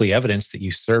just simply evidence that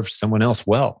you serve someone else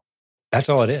well. That's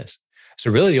all it is. So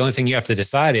really the only thing you have to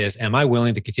decide is, am I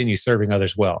willing to continue serving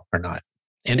others well or not?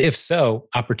 And if so,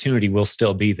 opportunity will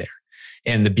still be there.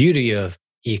 And the beauty of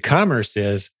e-commerce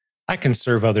is I can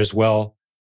serve others well,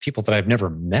 people that I've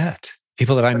never met,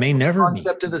 people that I may never meet. The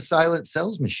concept of the silent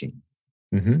sales machine.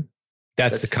 Mm-hmm.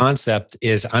 That's the concept,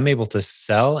 is I'm able to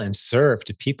sell and serve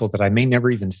to people that I may never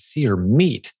even see or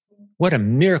meet. What a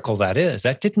miracle that is.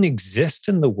 That didn't exist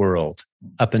in the world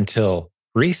up until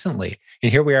recently.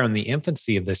 And here we are in the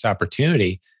infancy of this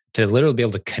opportunity to literally be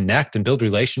able to connect and build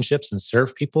relationships and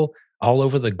serve people all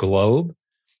over the globe.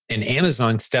 And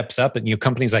Amazon steps up, and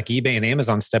companies like eBay and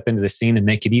Amazon step into the scene and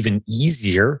make it even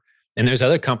easier. And there's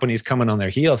other companies coming on their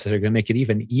heels that are going to make it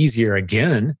even easier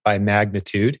again by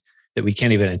magnitude that we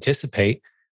can't even anticipate.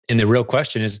 And the real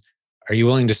question is, Are you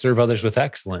willing to serve others with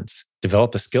excellence?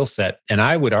 Develop a skill set. And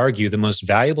I would argue the most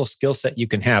valuable skill set you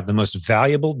can have, the most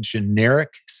valuable generic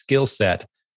skill set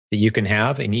that you can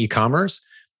have in e-commerce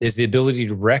is the ability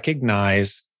to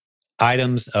recognize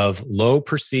items of low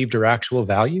perceived or actual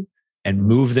value and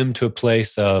move them to a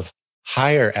place of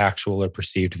higher actual or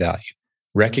perceived value.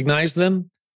 Recognize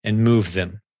them and move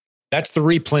them. That's the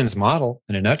Replens model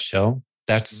in a nutshell.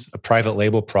 That's a private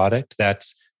label product.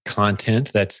 That's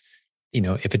content. That's,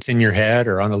 if it's in your head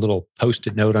or on a little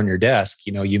Post-it note on your desk,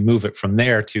 you move it from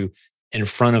there to in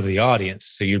front of the audience.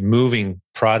 So you're moving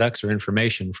products or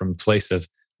information from a place of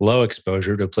low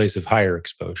exposure to a place of higher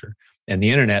exposure. And the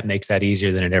internet makes that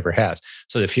easier than it ever has.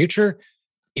 So the future,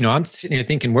 I'm sitting here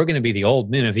thinking we're going to be the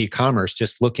old men of e-commerce,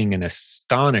 just looking in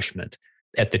astonishment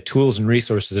at the tools and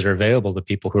resources that are available to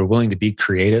people who are willing to be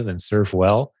creative and serve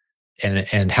well,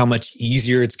 and how much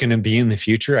easier it's going to be in the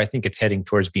future. I think it's heading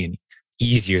towards being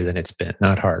easier than it's been,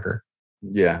 not harder.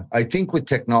 Yeah, I think with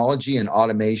technology and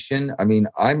automation,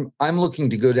 I'm looking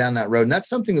to go down that road. And that's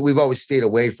something that we've always stayed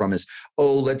away from is,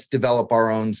 let's develop our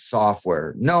own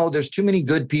software. No, there's too many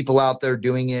good people out there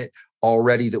doing it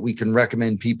already that we can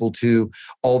recommend people to.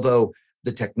 Although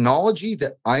the technology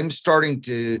that I'm starting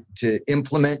to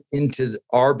implement into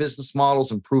our business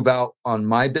models and prove out on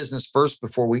my business first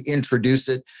before we introduce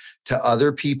it to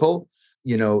other people,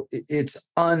 it's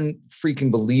unfreaking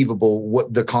believable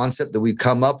what the concept that we've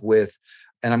come up with.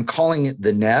 And I'm calling it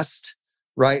the Nest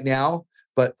right now.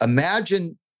 But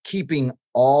imagine keeping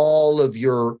all of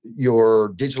your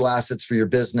digital assets for your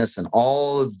business and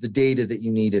all of the data that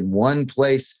you need in one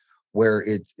place where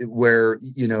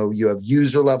you have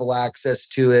user level access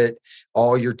to it.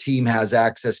 All your team has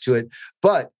access to it,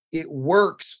 but it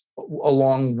works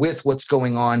along with what's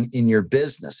going on in your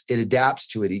business. It adapts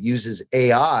to it. It uses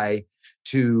AI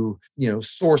to,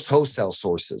 source wholesale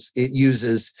sources. It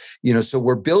uses, so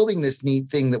we're building this neat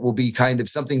thing that will be kind of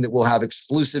something that we'll have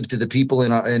exclusive to the people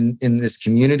in this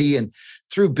community, and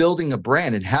through building a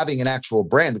brand and having an actual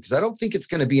brand, because I don't think it's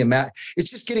going to be it's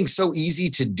just getting so easy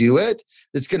to do it.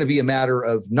 It's going to be a matter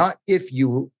of not if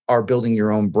you are building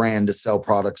your own brand to sell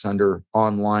products under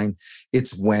online,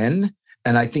 it's when.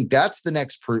 And I think that's the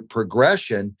next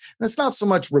progression. And it's not so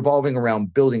much revolving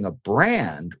around building a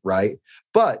brand, right?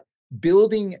 But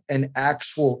building an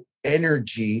actual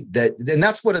energy and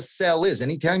that's what a sell is.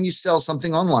 Anytime you sell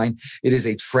something online, it is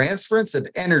a transference of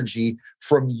energy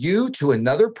from you to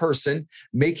another person,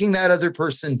 making that other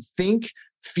person think,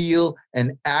 feel,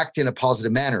 and act in a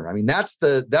positive manner.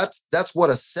 That's what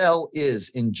a sell is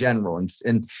in general.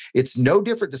 And it's no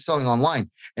different to selling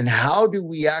online. And how do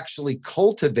we actually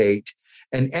cultivate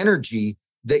an energy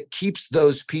that keeps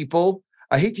those people,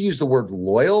 I hate to use the word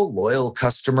loyal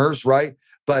customers, right?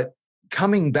 But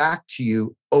coming back to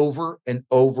you over and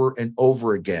over and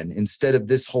over again, instead of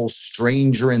this whole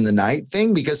stranger in the night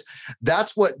thing, because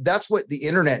that's what the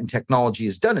internet and technology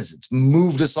has done, is it's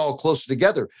moved us all closer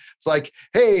together. It's like,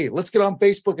 hey, let's get on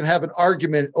Facebook and have an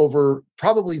argument over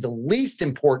probably the least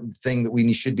important thing that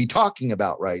we should be talking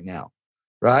about right now,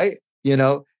 right?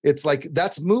 It's like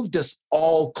that's moved us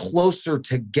all closer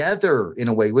together in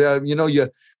a way. You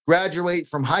graduate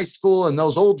from high school and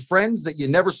those old friends that you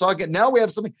never saw again. Now we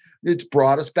have something that's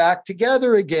brought us back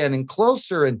together again and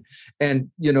closer.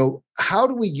 And how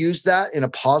do we use that in a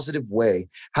positive way?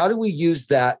 How do we use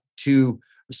that to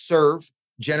serve,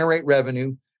 generate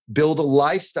revenue, build a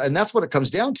lifestyle? And that's what it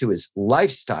comes down to, is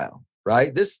lifestyle,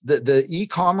 right? The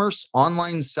e-commerce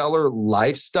online seller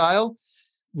lifestyle.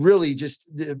 Really just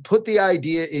put the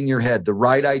idea in your head, the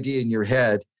right idea in your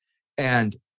head,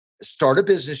 and start a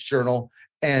business journal.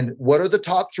 And what are the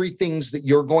top 3 things that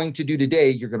you're going to do today?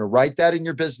 You're going to write that in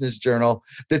your business journal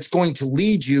that's going to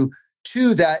lead you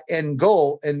to that end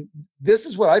goal. And this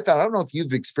is what I found. I don't know if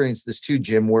you've experienced this too,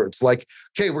 Jim, where it's like,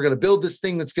 okay, we're going to build this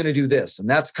thing that's going to do this. And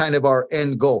that's kind of our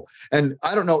end goal. And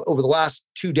I don't know, over the last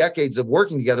 2 decades of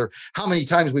working together, how many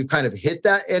times we've kind of hit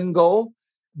that end goal.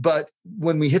 But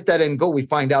when we hit that end goal, we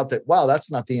find out that, wow,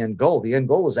 that's not the end goal. The end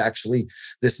goal is actually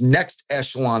this next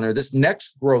echelon or this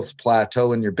next growth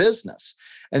plateau in your business.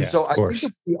 And so I think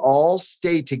if we all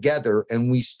stay together and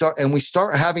we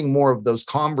start having more of those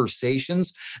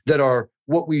conversations that are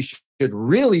what we should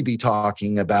really be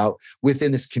talking about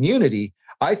within this community,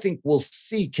 I think we'll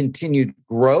see continued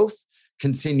growth,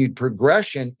 continued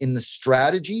progression in the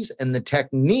strategies and the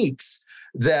techniques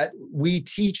that we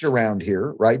teach around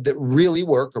here, right? That really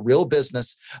work, a real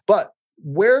business. But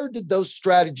where did those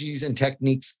strategies and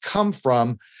techniques come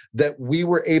from that we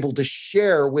were able to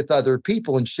share with other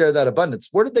people and share that abundance?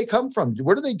 Where did they come from?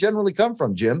 Where do they generally come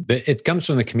from, Jim? It comes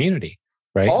from the community,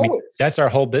 right? Always. That's our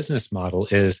whole business model,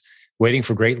 is waiting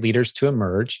for great leaders to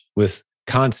emerge with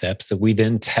concepts that we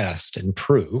then test and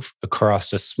prove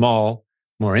across a small,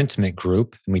 more intimate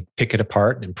group. And we pick it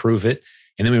apart and improve it.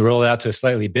 And then we roll it out to a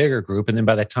slightly bigger group. And then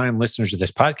by the time listeners of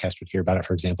this podcast would hear about it,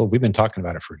 for example, we've been talking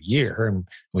about it for a year and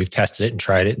we've tested it and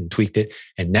tried it and tweaked it.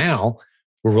 And now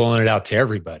we're rolling it out to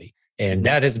everybody. And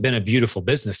that has been a beautiful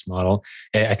business model.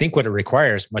 And I think what it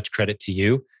requires, much credit to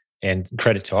you and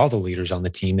credit to all the leaders on the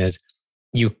team, is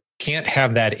you can't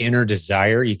have that inner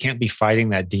desire. You can't be fighting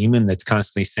that demon that's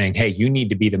constantly saying, hey, you need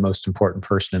to be the most important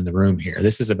person in the room here.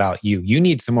 This is about you. You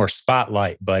need some more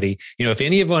spotlight, buddy. You know, if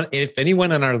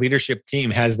anyone on our leadership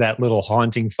team has that little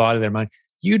haunting thought in their mind,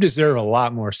 you deserve a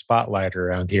lot more spotlight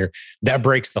around here. That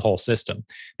breaks the whole system,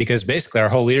 because basically our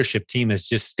whole leadership team is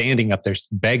just standing up there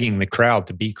begging the crowd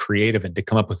to be creative and to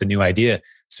come up with a new idea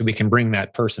so we can bring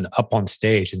that person up on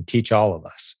stage and teach all of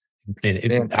us.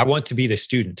 And I want to be the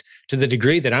student. To the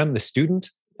degree that I'm the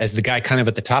student, as the guy kind of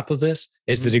at the top of this,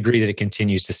 is the degree that it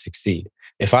continues to succeed.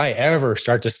 If I ever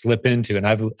start to slip into, and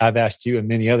I've asked you and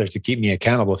many others to keep me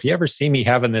accountable, if you ever see me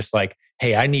having this like,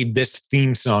 hey, I need this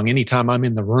theme song anytime I'm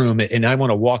in the room and I want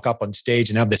to walk up on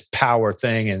stage and have this power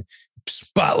thing and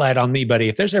spotlight on me, buddy,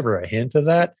 if there's ever a hint of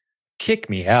that, kick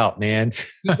me out, man.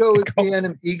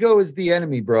 Ego is the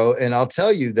enemy, bro. And I'll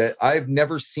tell you that I've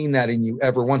never seen that in you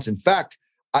ever once. In fact,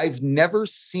 I've never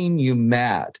seen you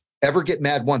ever get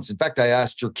mad once. In fact, I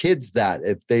asked your kids that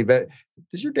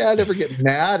does your dad ever get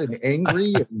mad and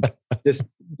angry and just,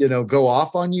 go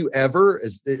off on you ever?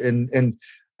 And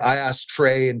I asked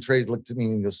Trey, and Trey looked at me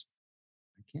and goes,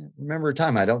 I can't remember a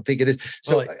time. I don't think it is.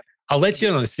 So well, I'll let you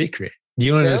in on a secret. Do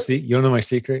you want to know? You want to know my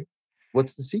secret?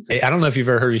 What's the secret? I don't know if you've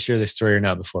ever heard me share this story or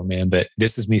not before, man, but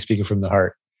this is me speaking from the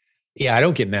heart. Yeah, I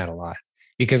don't get mad a lot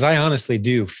because I honestly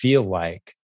do feel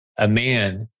like a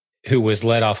man who was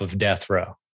let off of death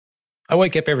row. I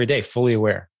wake up every day fully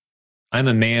aware. I'm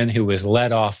a man who was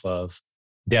let off of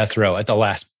death row at the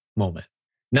last moment.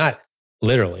 Not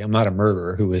literally. I'm not a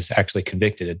murderer who was actually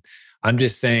convicted. I'm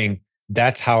just saying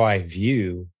that's how I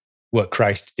view what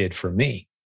Christ did for me.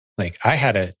 Like I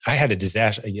had a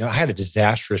disaster. I had a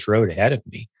disastrous road ahead of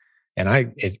me.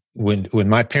 And when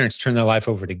my parents turned their life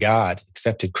over to God,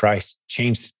 accepted Christ,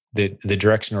 changed the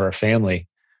direction of our family,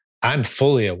 I'm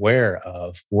fully aware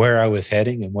of where I was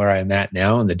heading and where I'm at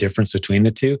now and the difference between the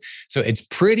two. So it's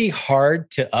pretty hard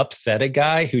to upset a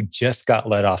guy who just got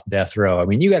let off death row. I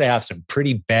mean, you got to have some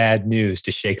pretty bad news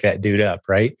to shake that dude up,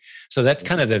 right? So that's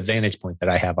kind of the vantage point that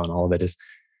I have on all of it is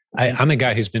I'm a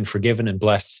guy who's been forgiven and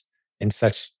blessed in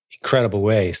such incredible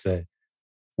ways that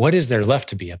what is there left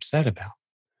to be upset about,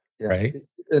 right?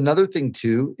 Another thing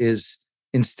too is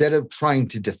instead of trying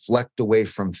to deflect away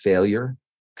from failure,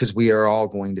 because we are all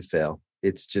going to fail.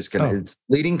 It's just it's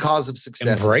leading cause of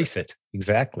success. Embrace it.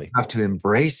 Exactly. You have to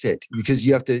embrace it because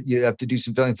you have to do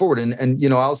some failing forward.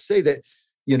 And I'll say that,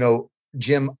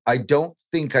 Jim, I don't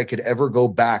think I could ever go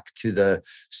back to the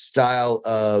style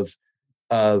of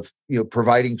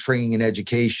providing training and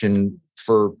education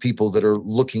for people that are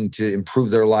looking to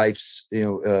improve their lives,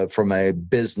 from a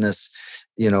business,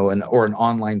 or an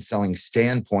online selling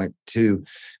standpoint, to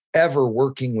ever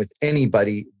working with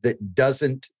anybody that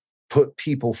doesn't put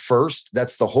people first.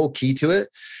 That's the whole key to it.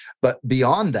 But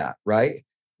beyond that, right?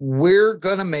 We're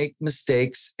going to make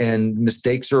mistakes, and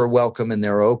mistakes are welcome and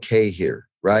they're okay here,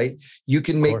 right? You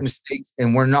can make mistakes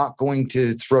and we're not going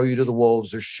to throw you to the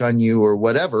wolves or shun you or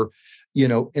whatever,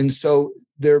 And so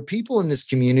there are people in this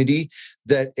community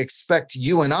that expect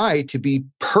you and I to be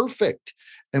perfect,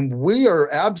 and we are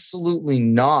absolutely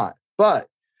not. But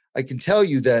I can tell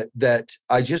you that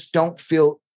I just don't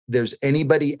feel there's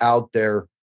anybody out there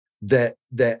that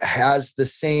has the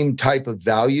same type of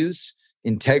values,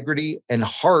 integrity, and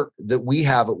heart that we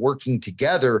have at working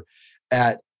together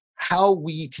at how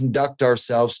we conduct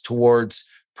ourselves towards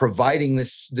providing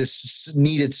this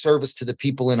needed service to the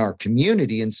people in our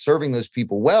community and serving those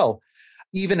people well,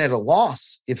 even at a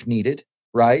loss if needed.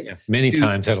 Right. Yeah, many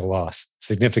times at a loss,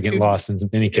 significant loss in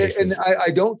many cases. And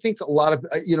I don't think a lot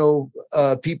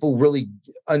of, people really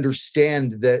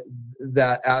understand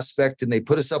that aspect, and they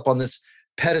put us up on this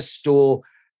pedestal,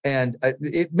 and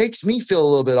it makes me feel a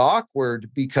little bit awkward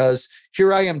because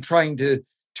here I am trying to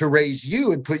raise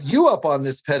you and put you up on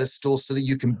this pedestal so that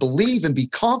you can believe and be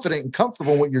confident and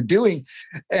comfortable in what you're doing.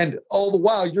 And all the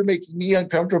while you're making me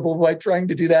uncomfortable by trying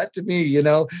to do that to me,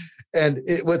 And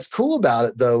what's cool about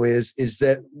it, though, is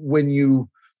that when you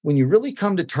really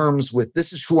come to terms with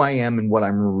this is who I am and what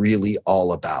I'm really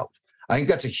all about, I think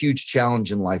that's a huge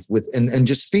challenge in life and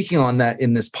just speaking on that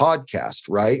in this podcast,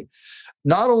 right?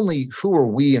 Not only who are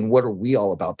we and what are we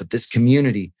all about, but this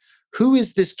community. Who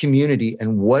is this community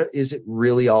and what is it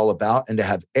really all about? And to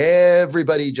have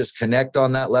everybody just connect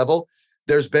on that level,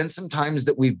 there's been some times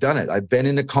that we've done it. I've been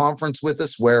in a conference with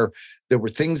us where there were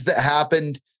things that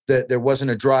happened that there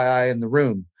wasn't a dry eye in the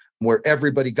room, where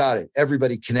everybody got it,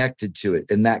 everybody connected to it.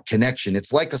 And that connection,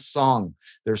 it's like a song.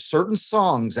 There's certain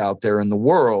songs out there in the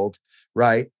world,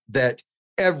 right, that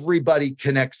everybody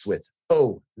connects with.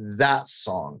 Oh, that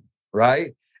song,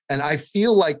 right? And I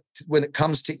feel like when it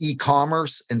comes to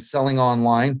e-commerce and selling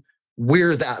online,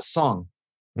 we're that song.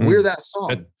 We're that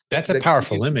song. That's a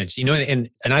powerful image, and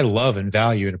I love and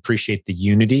value and appreciate the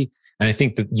unity. And I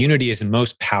think the unity is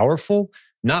most powerful,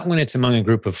 not when it's among a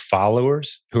group of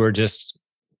followers who are just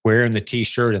wearing the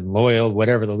t-shirt and loyal,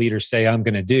 whatever the leaders say I'm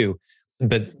going to do.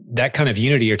 But that kind of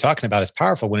unity you're talking about is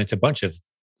powerful when it's a bunch of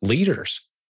leaders.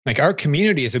 Like our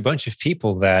community is a bunch of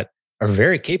people that are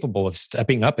very capable of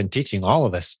stepping up and teaching all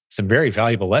of us some very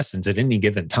valuable lessons at any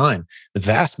given time. The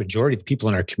vast majority of the people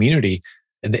in our community,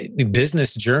 the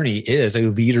business journey is a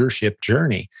leadership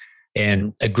journey.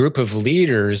 And a group of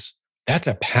leaders, that's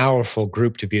a powerful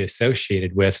group to be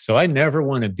associated with. So I never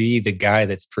want to be the guy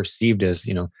that's perceived as,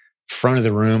 front of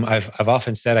the room. I've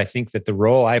often said, I think that the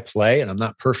role I play, and I'm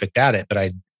not perfect at it, but I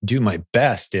do my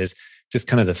best, is just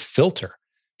kind of the filter,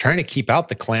 trying to keep out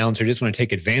the clowns who just want to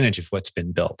take advantage of what's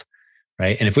been built,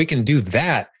 right? And if we can do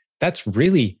that, that's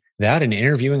really that, and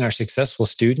interviewing our successful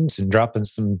students and dropping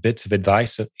some bits of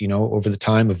advice, over the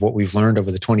time of what we've learned over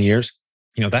the 20 years,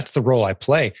 that's the role I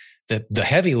play. The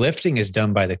heavy lifting is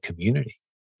done by the community.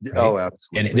 Right? Oh,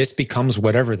 absolutely. And this becomes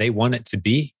whatever they want it to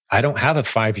be. I don't have a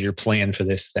 5-year plan for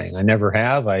this thing. I never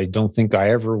have. I don't think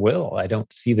I ever will. I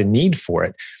don't see the need for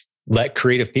it. Let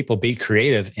creative people be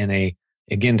creative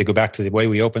again, to go back to the way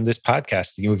we opened this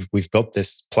podcast, we've built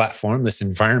this platform, this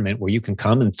environment where you can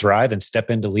come and thrive and step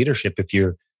into leadership if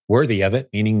you're worthy of it,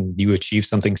 meaning you achieve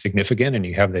something significant and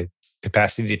you have the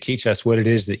capacity to teach us what it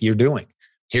is that you're doing.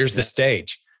 Here's the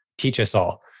stage. Teach us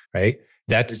all, right?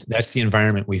 That's the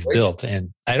environment we've built.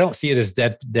 And I don't see it as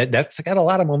that's got a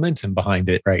lot of momentum behind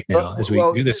it right now. As we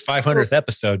do this 500th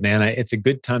episode, man, it's a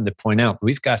good time to point out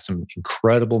we've got some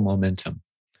incredible momentum.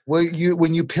 Well,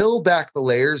 when you peel back the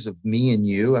layers of me and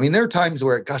you, I mean, there are times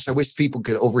where, gosh, I wish people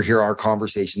could overhear our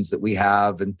conversations that we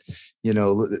have and,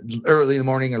 early in the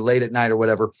morning or late at night or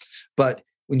whatever. But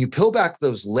when you peel back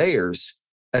those layers,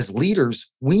 as leaders,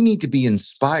 we need to be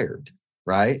inspired,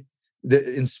 right?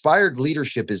 The inspired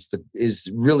leadership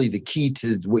is really the key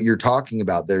to what you're talking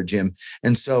about there, Jim.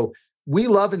 And so we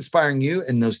love inspiring you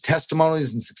and those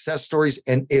testimonies and success stories,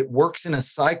 and it works in a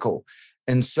cycle.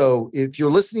 And so if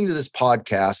you're listening to this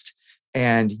podcast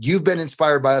and you've been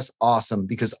inspired by us, awesome,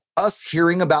 because us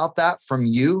hearing about that from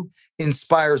you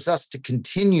inspires us to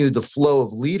continue the flow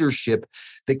of leadership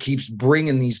that keeps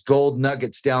bringing these gold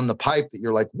nuggets down the pipe that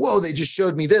you're like, whoa, they just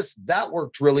showed me this. That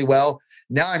worked really well.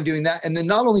 Now I'm doing that. And then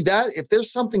not only that, if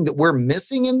there's something that we're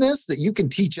missing in this, that you can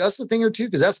teach us a thing or two,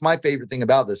 because that's my favorite thing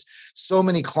about this. So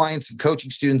many clients and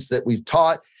coaching students that we've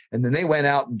taught, and then they went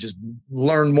out and just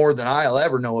learned more than I'll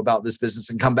ever know about this business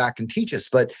and come back and teach us.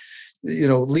 But,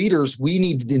 leaders, we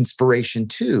need inspiration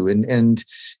too. And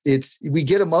we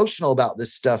get emotional about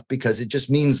this stuff because it just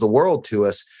means the world to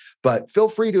us. But feel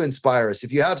free to inspire us.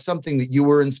 If you have something that you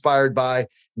were inspired by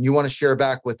and you want to share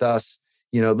back with us,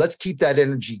 let's keep that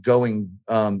energy going,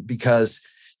 because,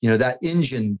 that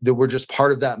engine, that we're just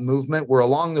part of that movement. We're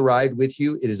along the ride with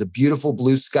you. It is a beautiful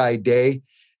blue sky day,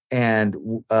 and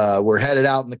we're headed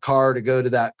out in the car to go to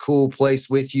that cool place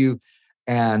with you.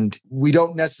 And we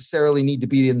don't necessarily need to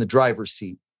be in the driver's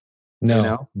seat.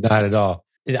 No, not at all.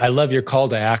 I love your call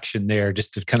to action there,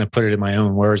 just to kind of put it in my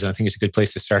own words. And I think it's a good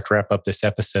place to start to wrap up this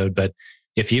episode. But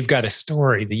if you've got a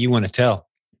story that you want to tell,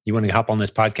 you want to hop on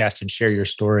this podcast and share your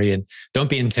story, and don't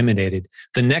be intimidated.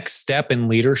 The next step in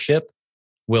leadership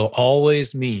will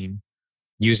always mean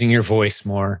using your voice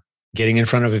more, getting in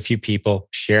front of a few people,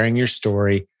 sharing your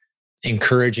story,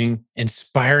 encouraging,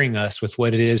 inspiring us with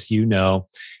what it is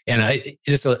And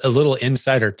just a little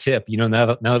insider tip, now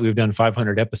that we've done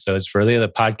 500 episodes, for the other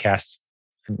podcasts,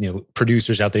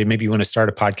 producers out there, maybe you want to start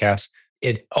a podcast.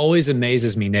 It always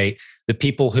amazes me, Nate, the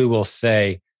people who will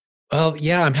say, well,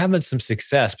 yeah, I'm having some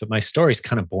success, but my story's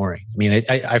kind of boring. I mean,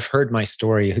 I've heard my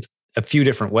story a few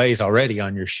different ways already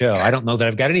on your show. I don't know that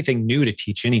I've got anything new to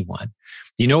teach anyone.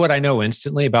 You know what I know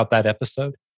instantly about that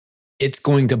episode? It's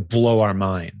going to blow our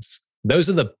minds. Those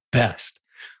are the best.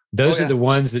 Those are the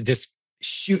ones that just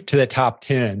shoot to the top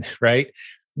 10, right?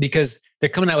 Because they're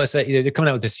coming out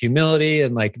with this humility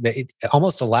and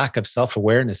almost a lack of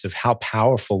self-awareness of how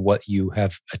powerful what you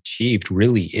have achieved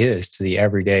really is to the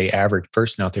everyday average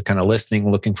person out there kind of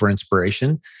listening, looking for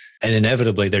inspiration. And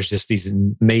inevitably, there's just these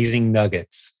amazing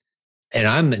nuggets. And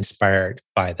I'm inspired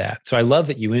by that. So I love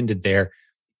that you ended there.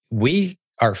 We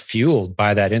are fueled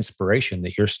by that inspiration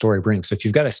that your story brings. So if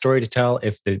you've got a story to tell,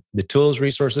 if the tools,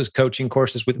 resources, coaching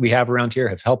courses we have around here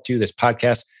have helped you, this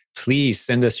podcast, please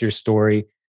send us your story.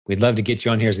 We'd love to get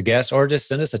you on here as a guest, or just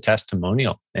send us a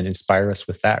testimonial and inspire us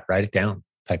with that. Write it down,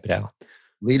 type it out.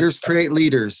 Leaders create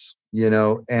leaders,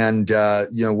 and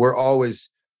we're always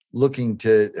looking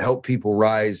to help people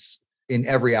rise in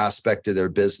every aspect of their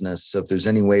business. So if there's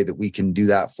any way that we can do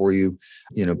that for you,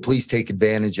 please take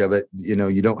advantage of it.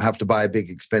 You don't have to buy a big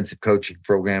expensive coaching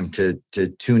program to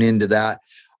tune into that.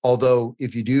 Although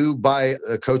if you do buy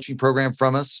a coaching program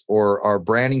from us or our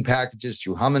branding packages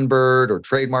through Humminbird or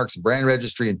trademarks and brand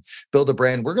registry and build a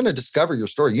brand, we're going to discover your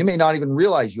story. You may not even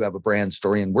realize you have a brand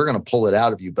story, and we're going to pull it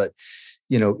out of you. But,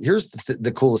 here's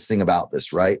the coolest thing about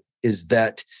this, right? Is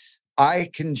that I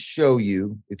can show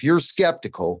you, if you're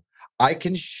skeptical, I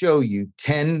can show you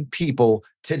 10 people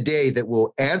today that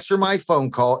will answer my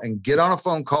phone call and get on a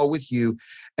phone call with you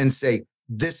and say,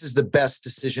 this is the best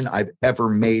decision I've ever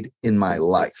made in my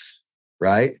life,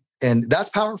 right? And that's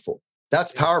powerful.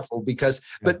 That's powerful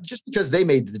but just because they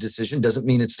made the decision doesn't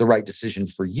mean it's the right decision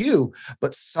for you.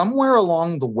 But somewhere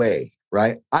along the way,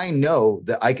 right, I know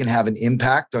that I can have an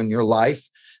impact on your life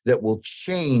that will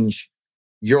change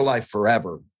your life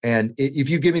forever. And if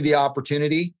you give me the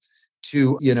opportunity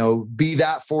to, be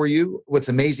that for you, what's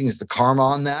amazing is the karma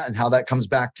on that and how that comes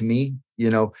back to me.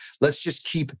 Let's just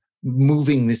keep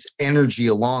moving this energy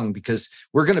along, because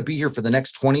we're going to be here for the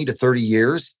next 20 to 30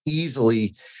 years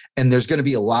easily. And there's going to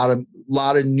be a lot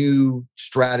of new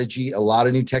strategy, a lot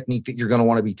of new technique that you're going to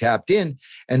want to be tapped in.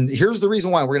 And here's the reason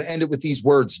why. We're going to end it with these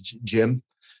words, Jim.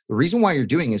 The reason why you're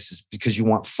doing this is because you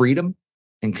want freedom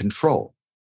and control.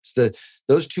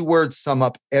 Those two words sum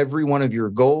up every one of your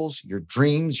goals, your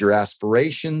dreams, your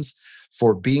aspirations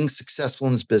for being successful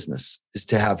in this business, is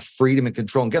to have freedom and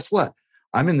control. And guess what?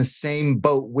 I'm in the same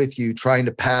boat with you, trying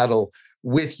to paddle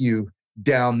with you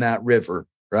down that river,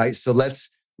 right? So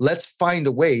let's find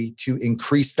a way to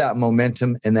increase that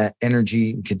momentum and that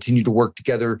energy and continue to work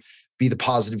together, be the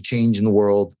positive change in the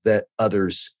world that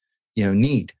others,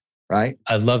 need. Right.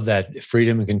 I love that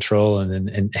freedom and control,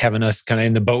 and having us kind of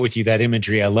in the boat with you, that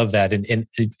imagery. I love that. And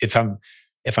if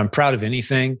I'm proud of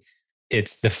anything,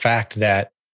 it's the fact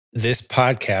that this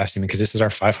podcast, because this is our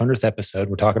 500th episode,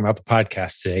 we're talking about the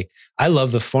podcast today. I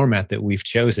love the format that we've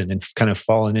chosen and kind of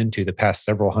fallen into the past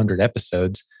several hundred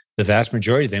episodes. The vast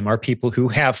majority of them are people who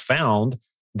have found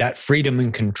that freedom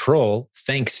and control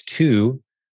thanks to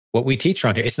what we teach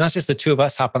around here. It's not just the two of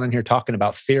us hopping on here talking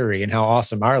about theory and how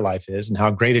awesome our life is and how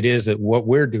great it is that what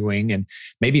we're doing. And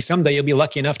maybe someday you'll be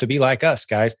lucky enough to be like us,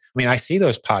 guys. I see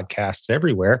those podcasts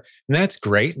everywhere, and that's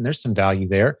great. And there's some value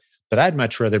there. But I'd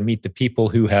much rather meet the people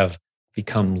who have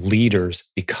become leaders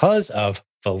because of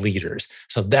the leaders.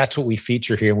 So that's what we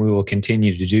feature here, and we will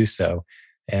continue to do so.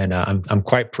 And I'm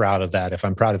quite proud of that, if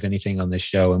I'm proud of anything on this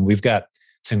show. And we've got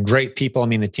some great people.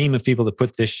 The team of people that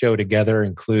put this show together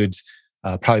includes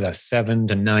probably about 7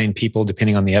 to 9 people,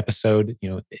 depending on the episode,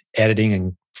 editing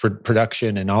and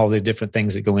production and all the different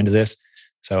things that go into this.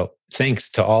 So thanks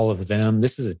to all of them.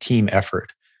 This is a team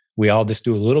effort. We all just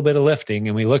do a little bit of lifting,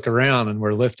 and we look around and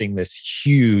we're lifting this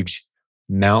huge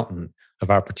mountain of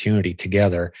opportunity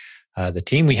together. The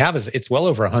team we have it's well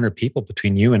over 100 people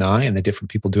between you and I and the different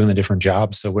people doing the different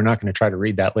jobs. So we're not going to try to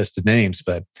read that list of names,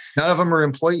 but none of them are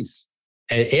employees.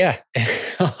 Yeah,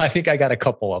 I think I got a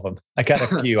couple of them. I got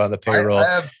a few on the payroll.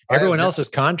 Everyone else is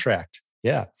contract.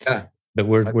 Yeah. But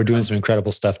we're doing some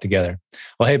incredible stuff together.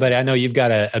 Well, hey, buddy, I know you've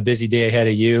got a busy day ahead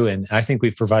of you, and I think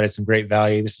we've provided some great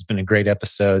value. This has been a great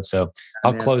episode. So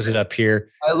I'll close it up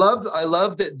here. I love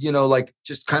that,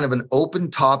 just kind of an open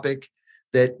topic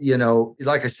that,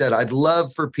 like I said, I'd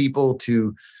love for people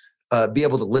to be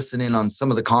able to listen in on some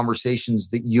of the conversations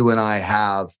that you and I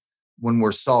have when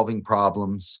we're solving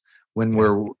problems. When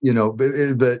we're,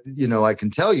 I can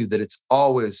tell you that it's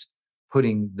always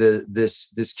putting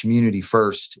this community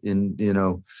first. In,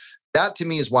 that to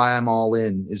me is why I'm all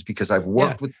in, is because I've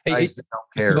worked with guys that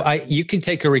don't care. You can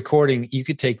take a recording. You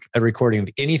could take a recording of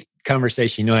any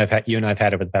conversation you and I've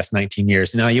had over the past 19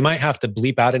 years. Now, you might have to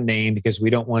bleep out a name because we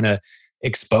don't want to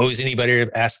expose anybody or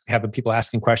have people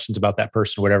asking questions about that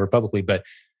person or whatever publicly. But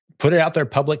put it out there,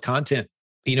 public content.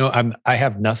 I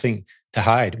have nothing to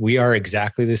hide. We are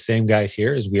exactly the same guys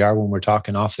here as we are when we're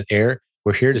talking off the air.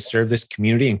 We're here to serve this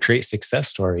community and create success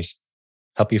stories,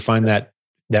 help you find that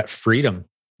freedom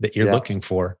that you're looking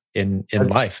for in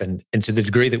life. And to the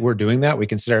degree that we're doing that, we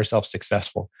consider ourselves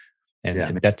successful.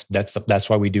 And that's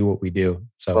why we do what we do.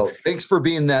 So thanks for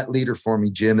being that leader for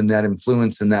me, Jim, and that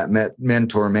influence and that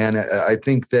mentor, man. I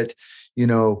think that,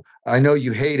 I know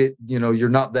you hate it. You're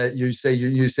not that, you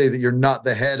say that you're not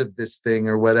the head of this thing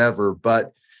or whatever,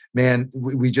 but man,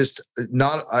 we just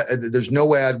there's no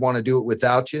way I'd want to do it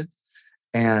without you.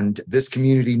 And this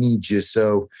community needs you.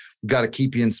 So we've got to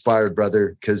keep you inspired,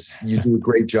 brother, because you do a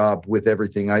great job with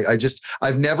everything.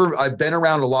 I've been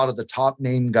around a lot of the top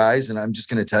name guys, and I'm just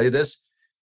going to tell you this.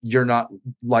 You're not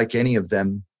like any of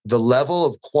them. The level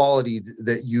of quality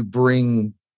that you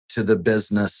bring to the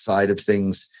business side of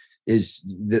things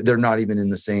they're not even in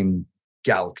the same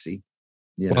galaxy.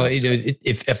 Well,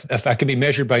 if I could be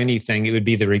measured by anything, it would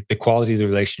be the quality of the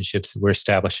relationships that we're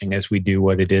establishing as we do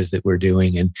what it is that we're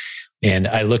doing. And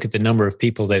I look at the number of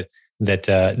people that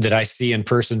I see in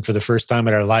person for the first time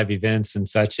at our live events and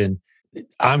such, and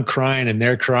I'm crying and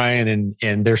they're crying,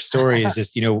 and their story is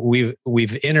just, we've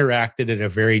interacted at a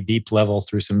very deep level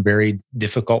through some very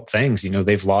difficult things.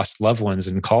 They've lost loved ones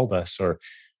and called us, or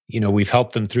we've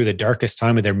helped them through the darkest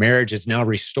time of their marriage is now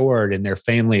restored and their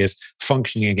family is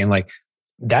functioning again. Like,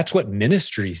 that's what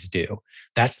ministries do.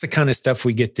 That's the kind of stuff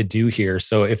we get to do here.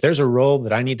 So if there's a role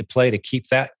that I need to play to keep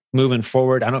that moving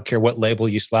forward, I don't care what label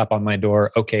you slap on my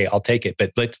door. Okay, I'll take it.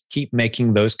 But let's keep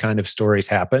making those kind of stories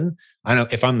happen. I know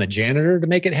if I'm the janitor to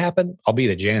make it happen, I'll be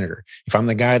the janitor. If I'm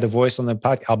the guy, the voice on the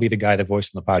podcast, I'll be the guy, the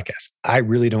voice on the podcast. I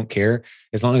really don't care.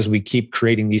 As long as we keep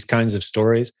creating these kinds of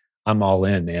stories, I'm all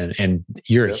in, man. And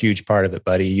you're a huge part of it,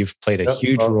 buddy. You've played a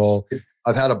huge role.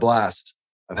 I've had a blast.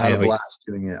 I've had a blast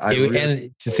doing it.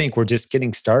 And to think we're just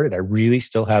getting started, I really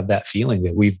still have that feeling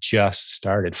that we've just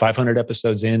started. 500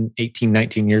 episodes in, 18,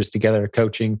 19 years together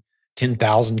coaching,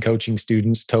 10,000 coaching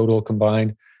students total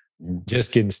combined.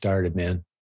 Just getting started, man.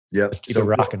 Yep. Let's keep it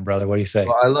rocking, brother. What do you say?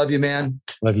 Well, I love you, man.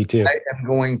 Love you too. I am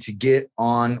going to get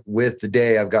on with the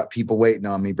day. I've got people waiting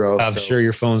on me, bro. I'm sure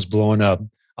your phone's blowing up.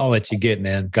 I'll let you get,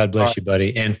 man. God bless you,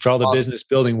 buddy. And for all the business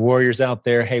building warriors out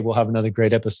there, hey, we'll have another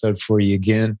great episode for you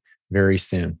again very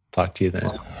soon. Talk to you then.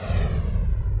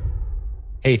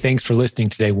 Hey, thanks for listening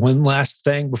today. One last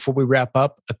thing before we wrap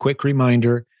up, a quick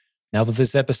reminder. Now that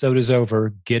this episode is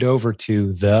over, get over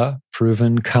to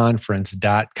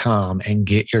theprovenconference.com and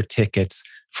get your tickets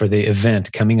for the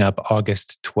event coming up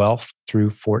August 12th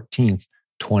through 14th,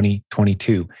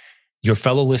 2022. Your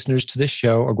fellow listeners to this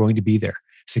show are going to be there.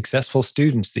 Successful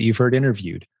students that you've heard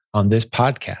interviewed on this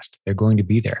podcast, they're going to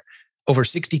be there. Over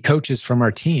 60 coaches from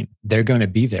our team, they're going to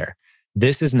be there.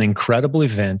 This is an incredible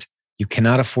event. You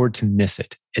cannot afford to miss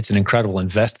it. It's an incredible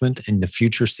investment in the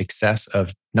future success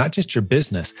of not just your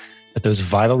business, but those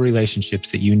vital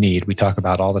relationships that you need. We talk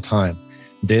about all the time.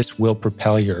 This will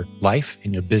propel your life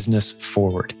and your business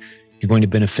forward. You're going to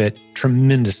benefit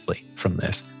tremendously from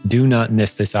this. Do not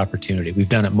miss this opportunity. We've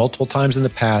done it multiple times in the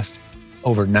past.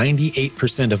 Over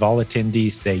 98% of all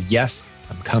attendees say, yes,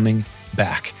 I'm coming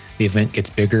back. The event gets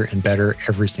bigger and better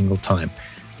every single time.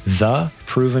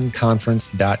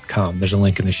 theprovenconference.com. There's a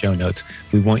link in the show notes.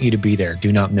 We want you to be there.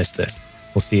 Do not miss this.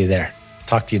 We'll see you there.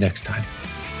 Talk to you next time.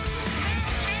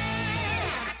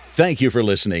 Thank you for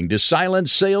listening to Silent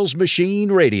Sales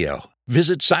Machine Radio.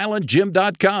 Visit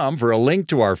silentjim.com for a link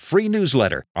to our free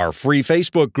newsletter, our free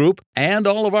Facebook group, and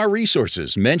all of our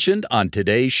resources mentioned on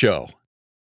today's show.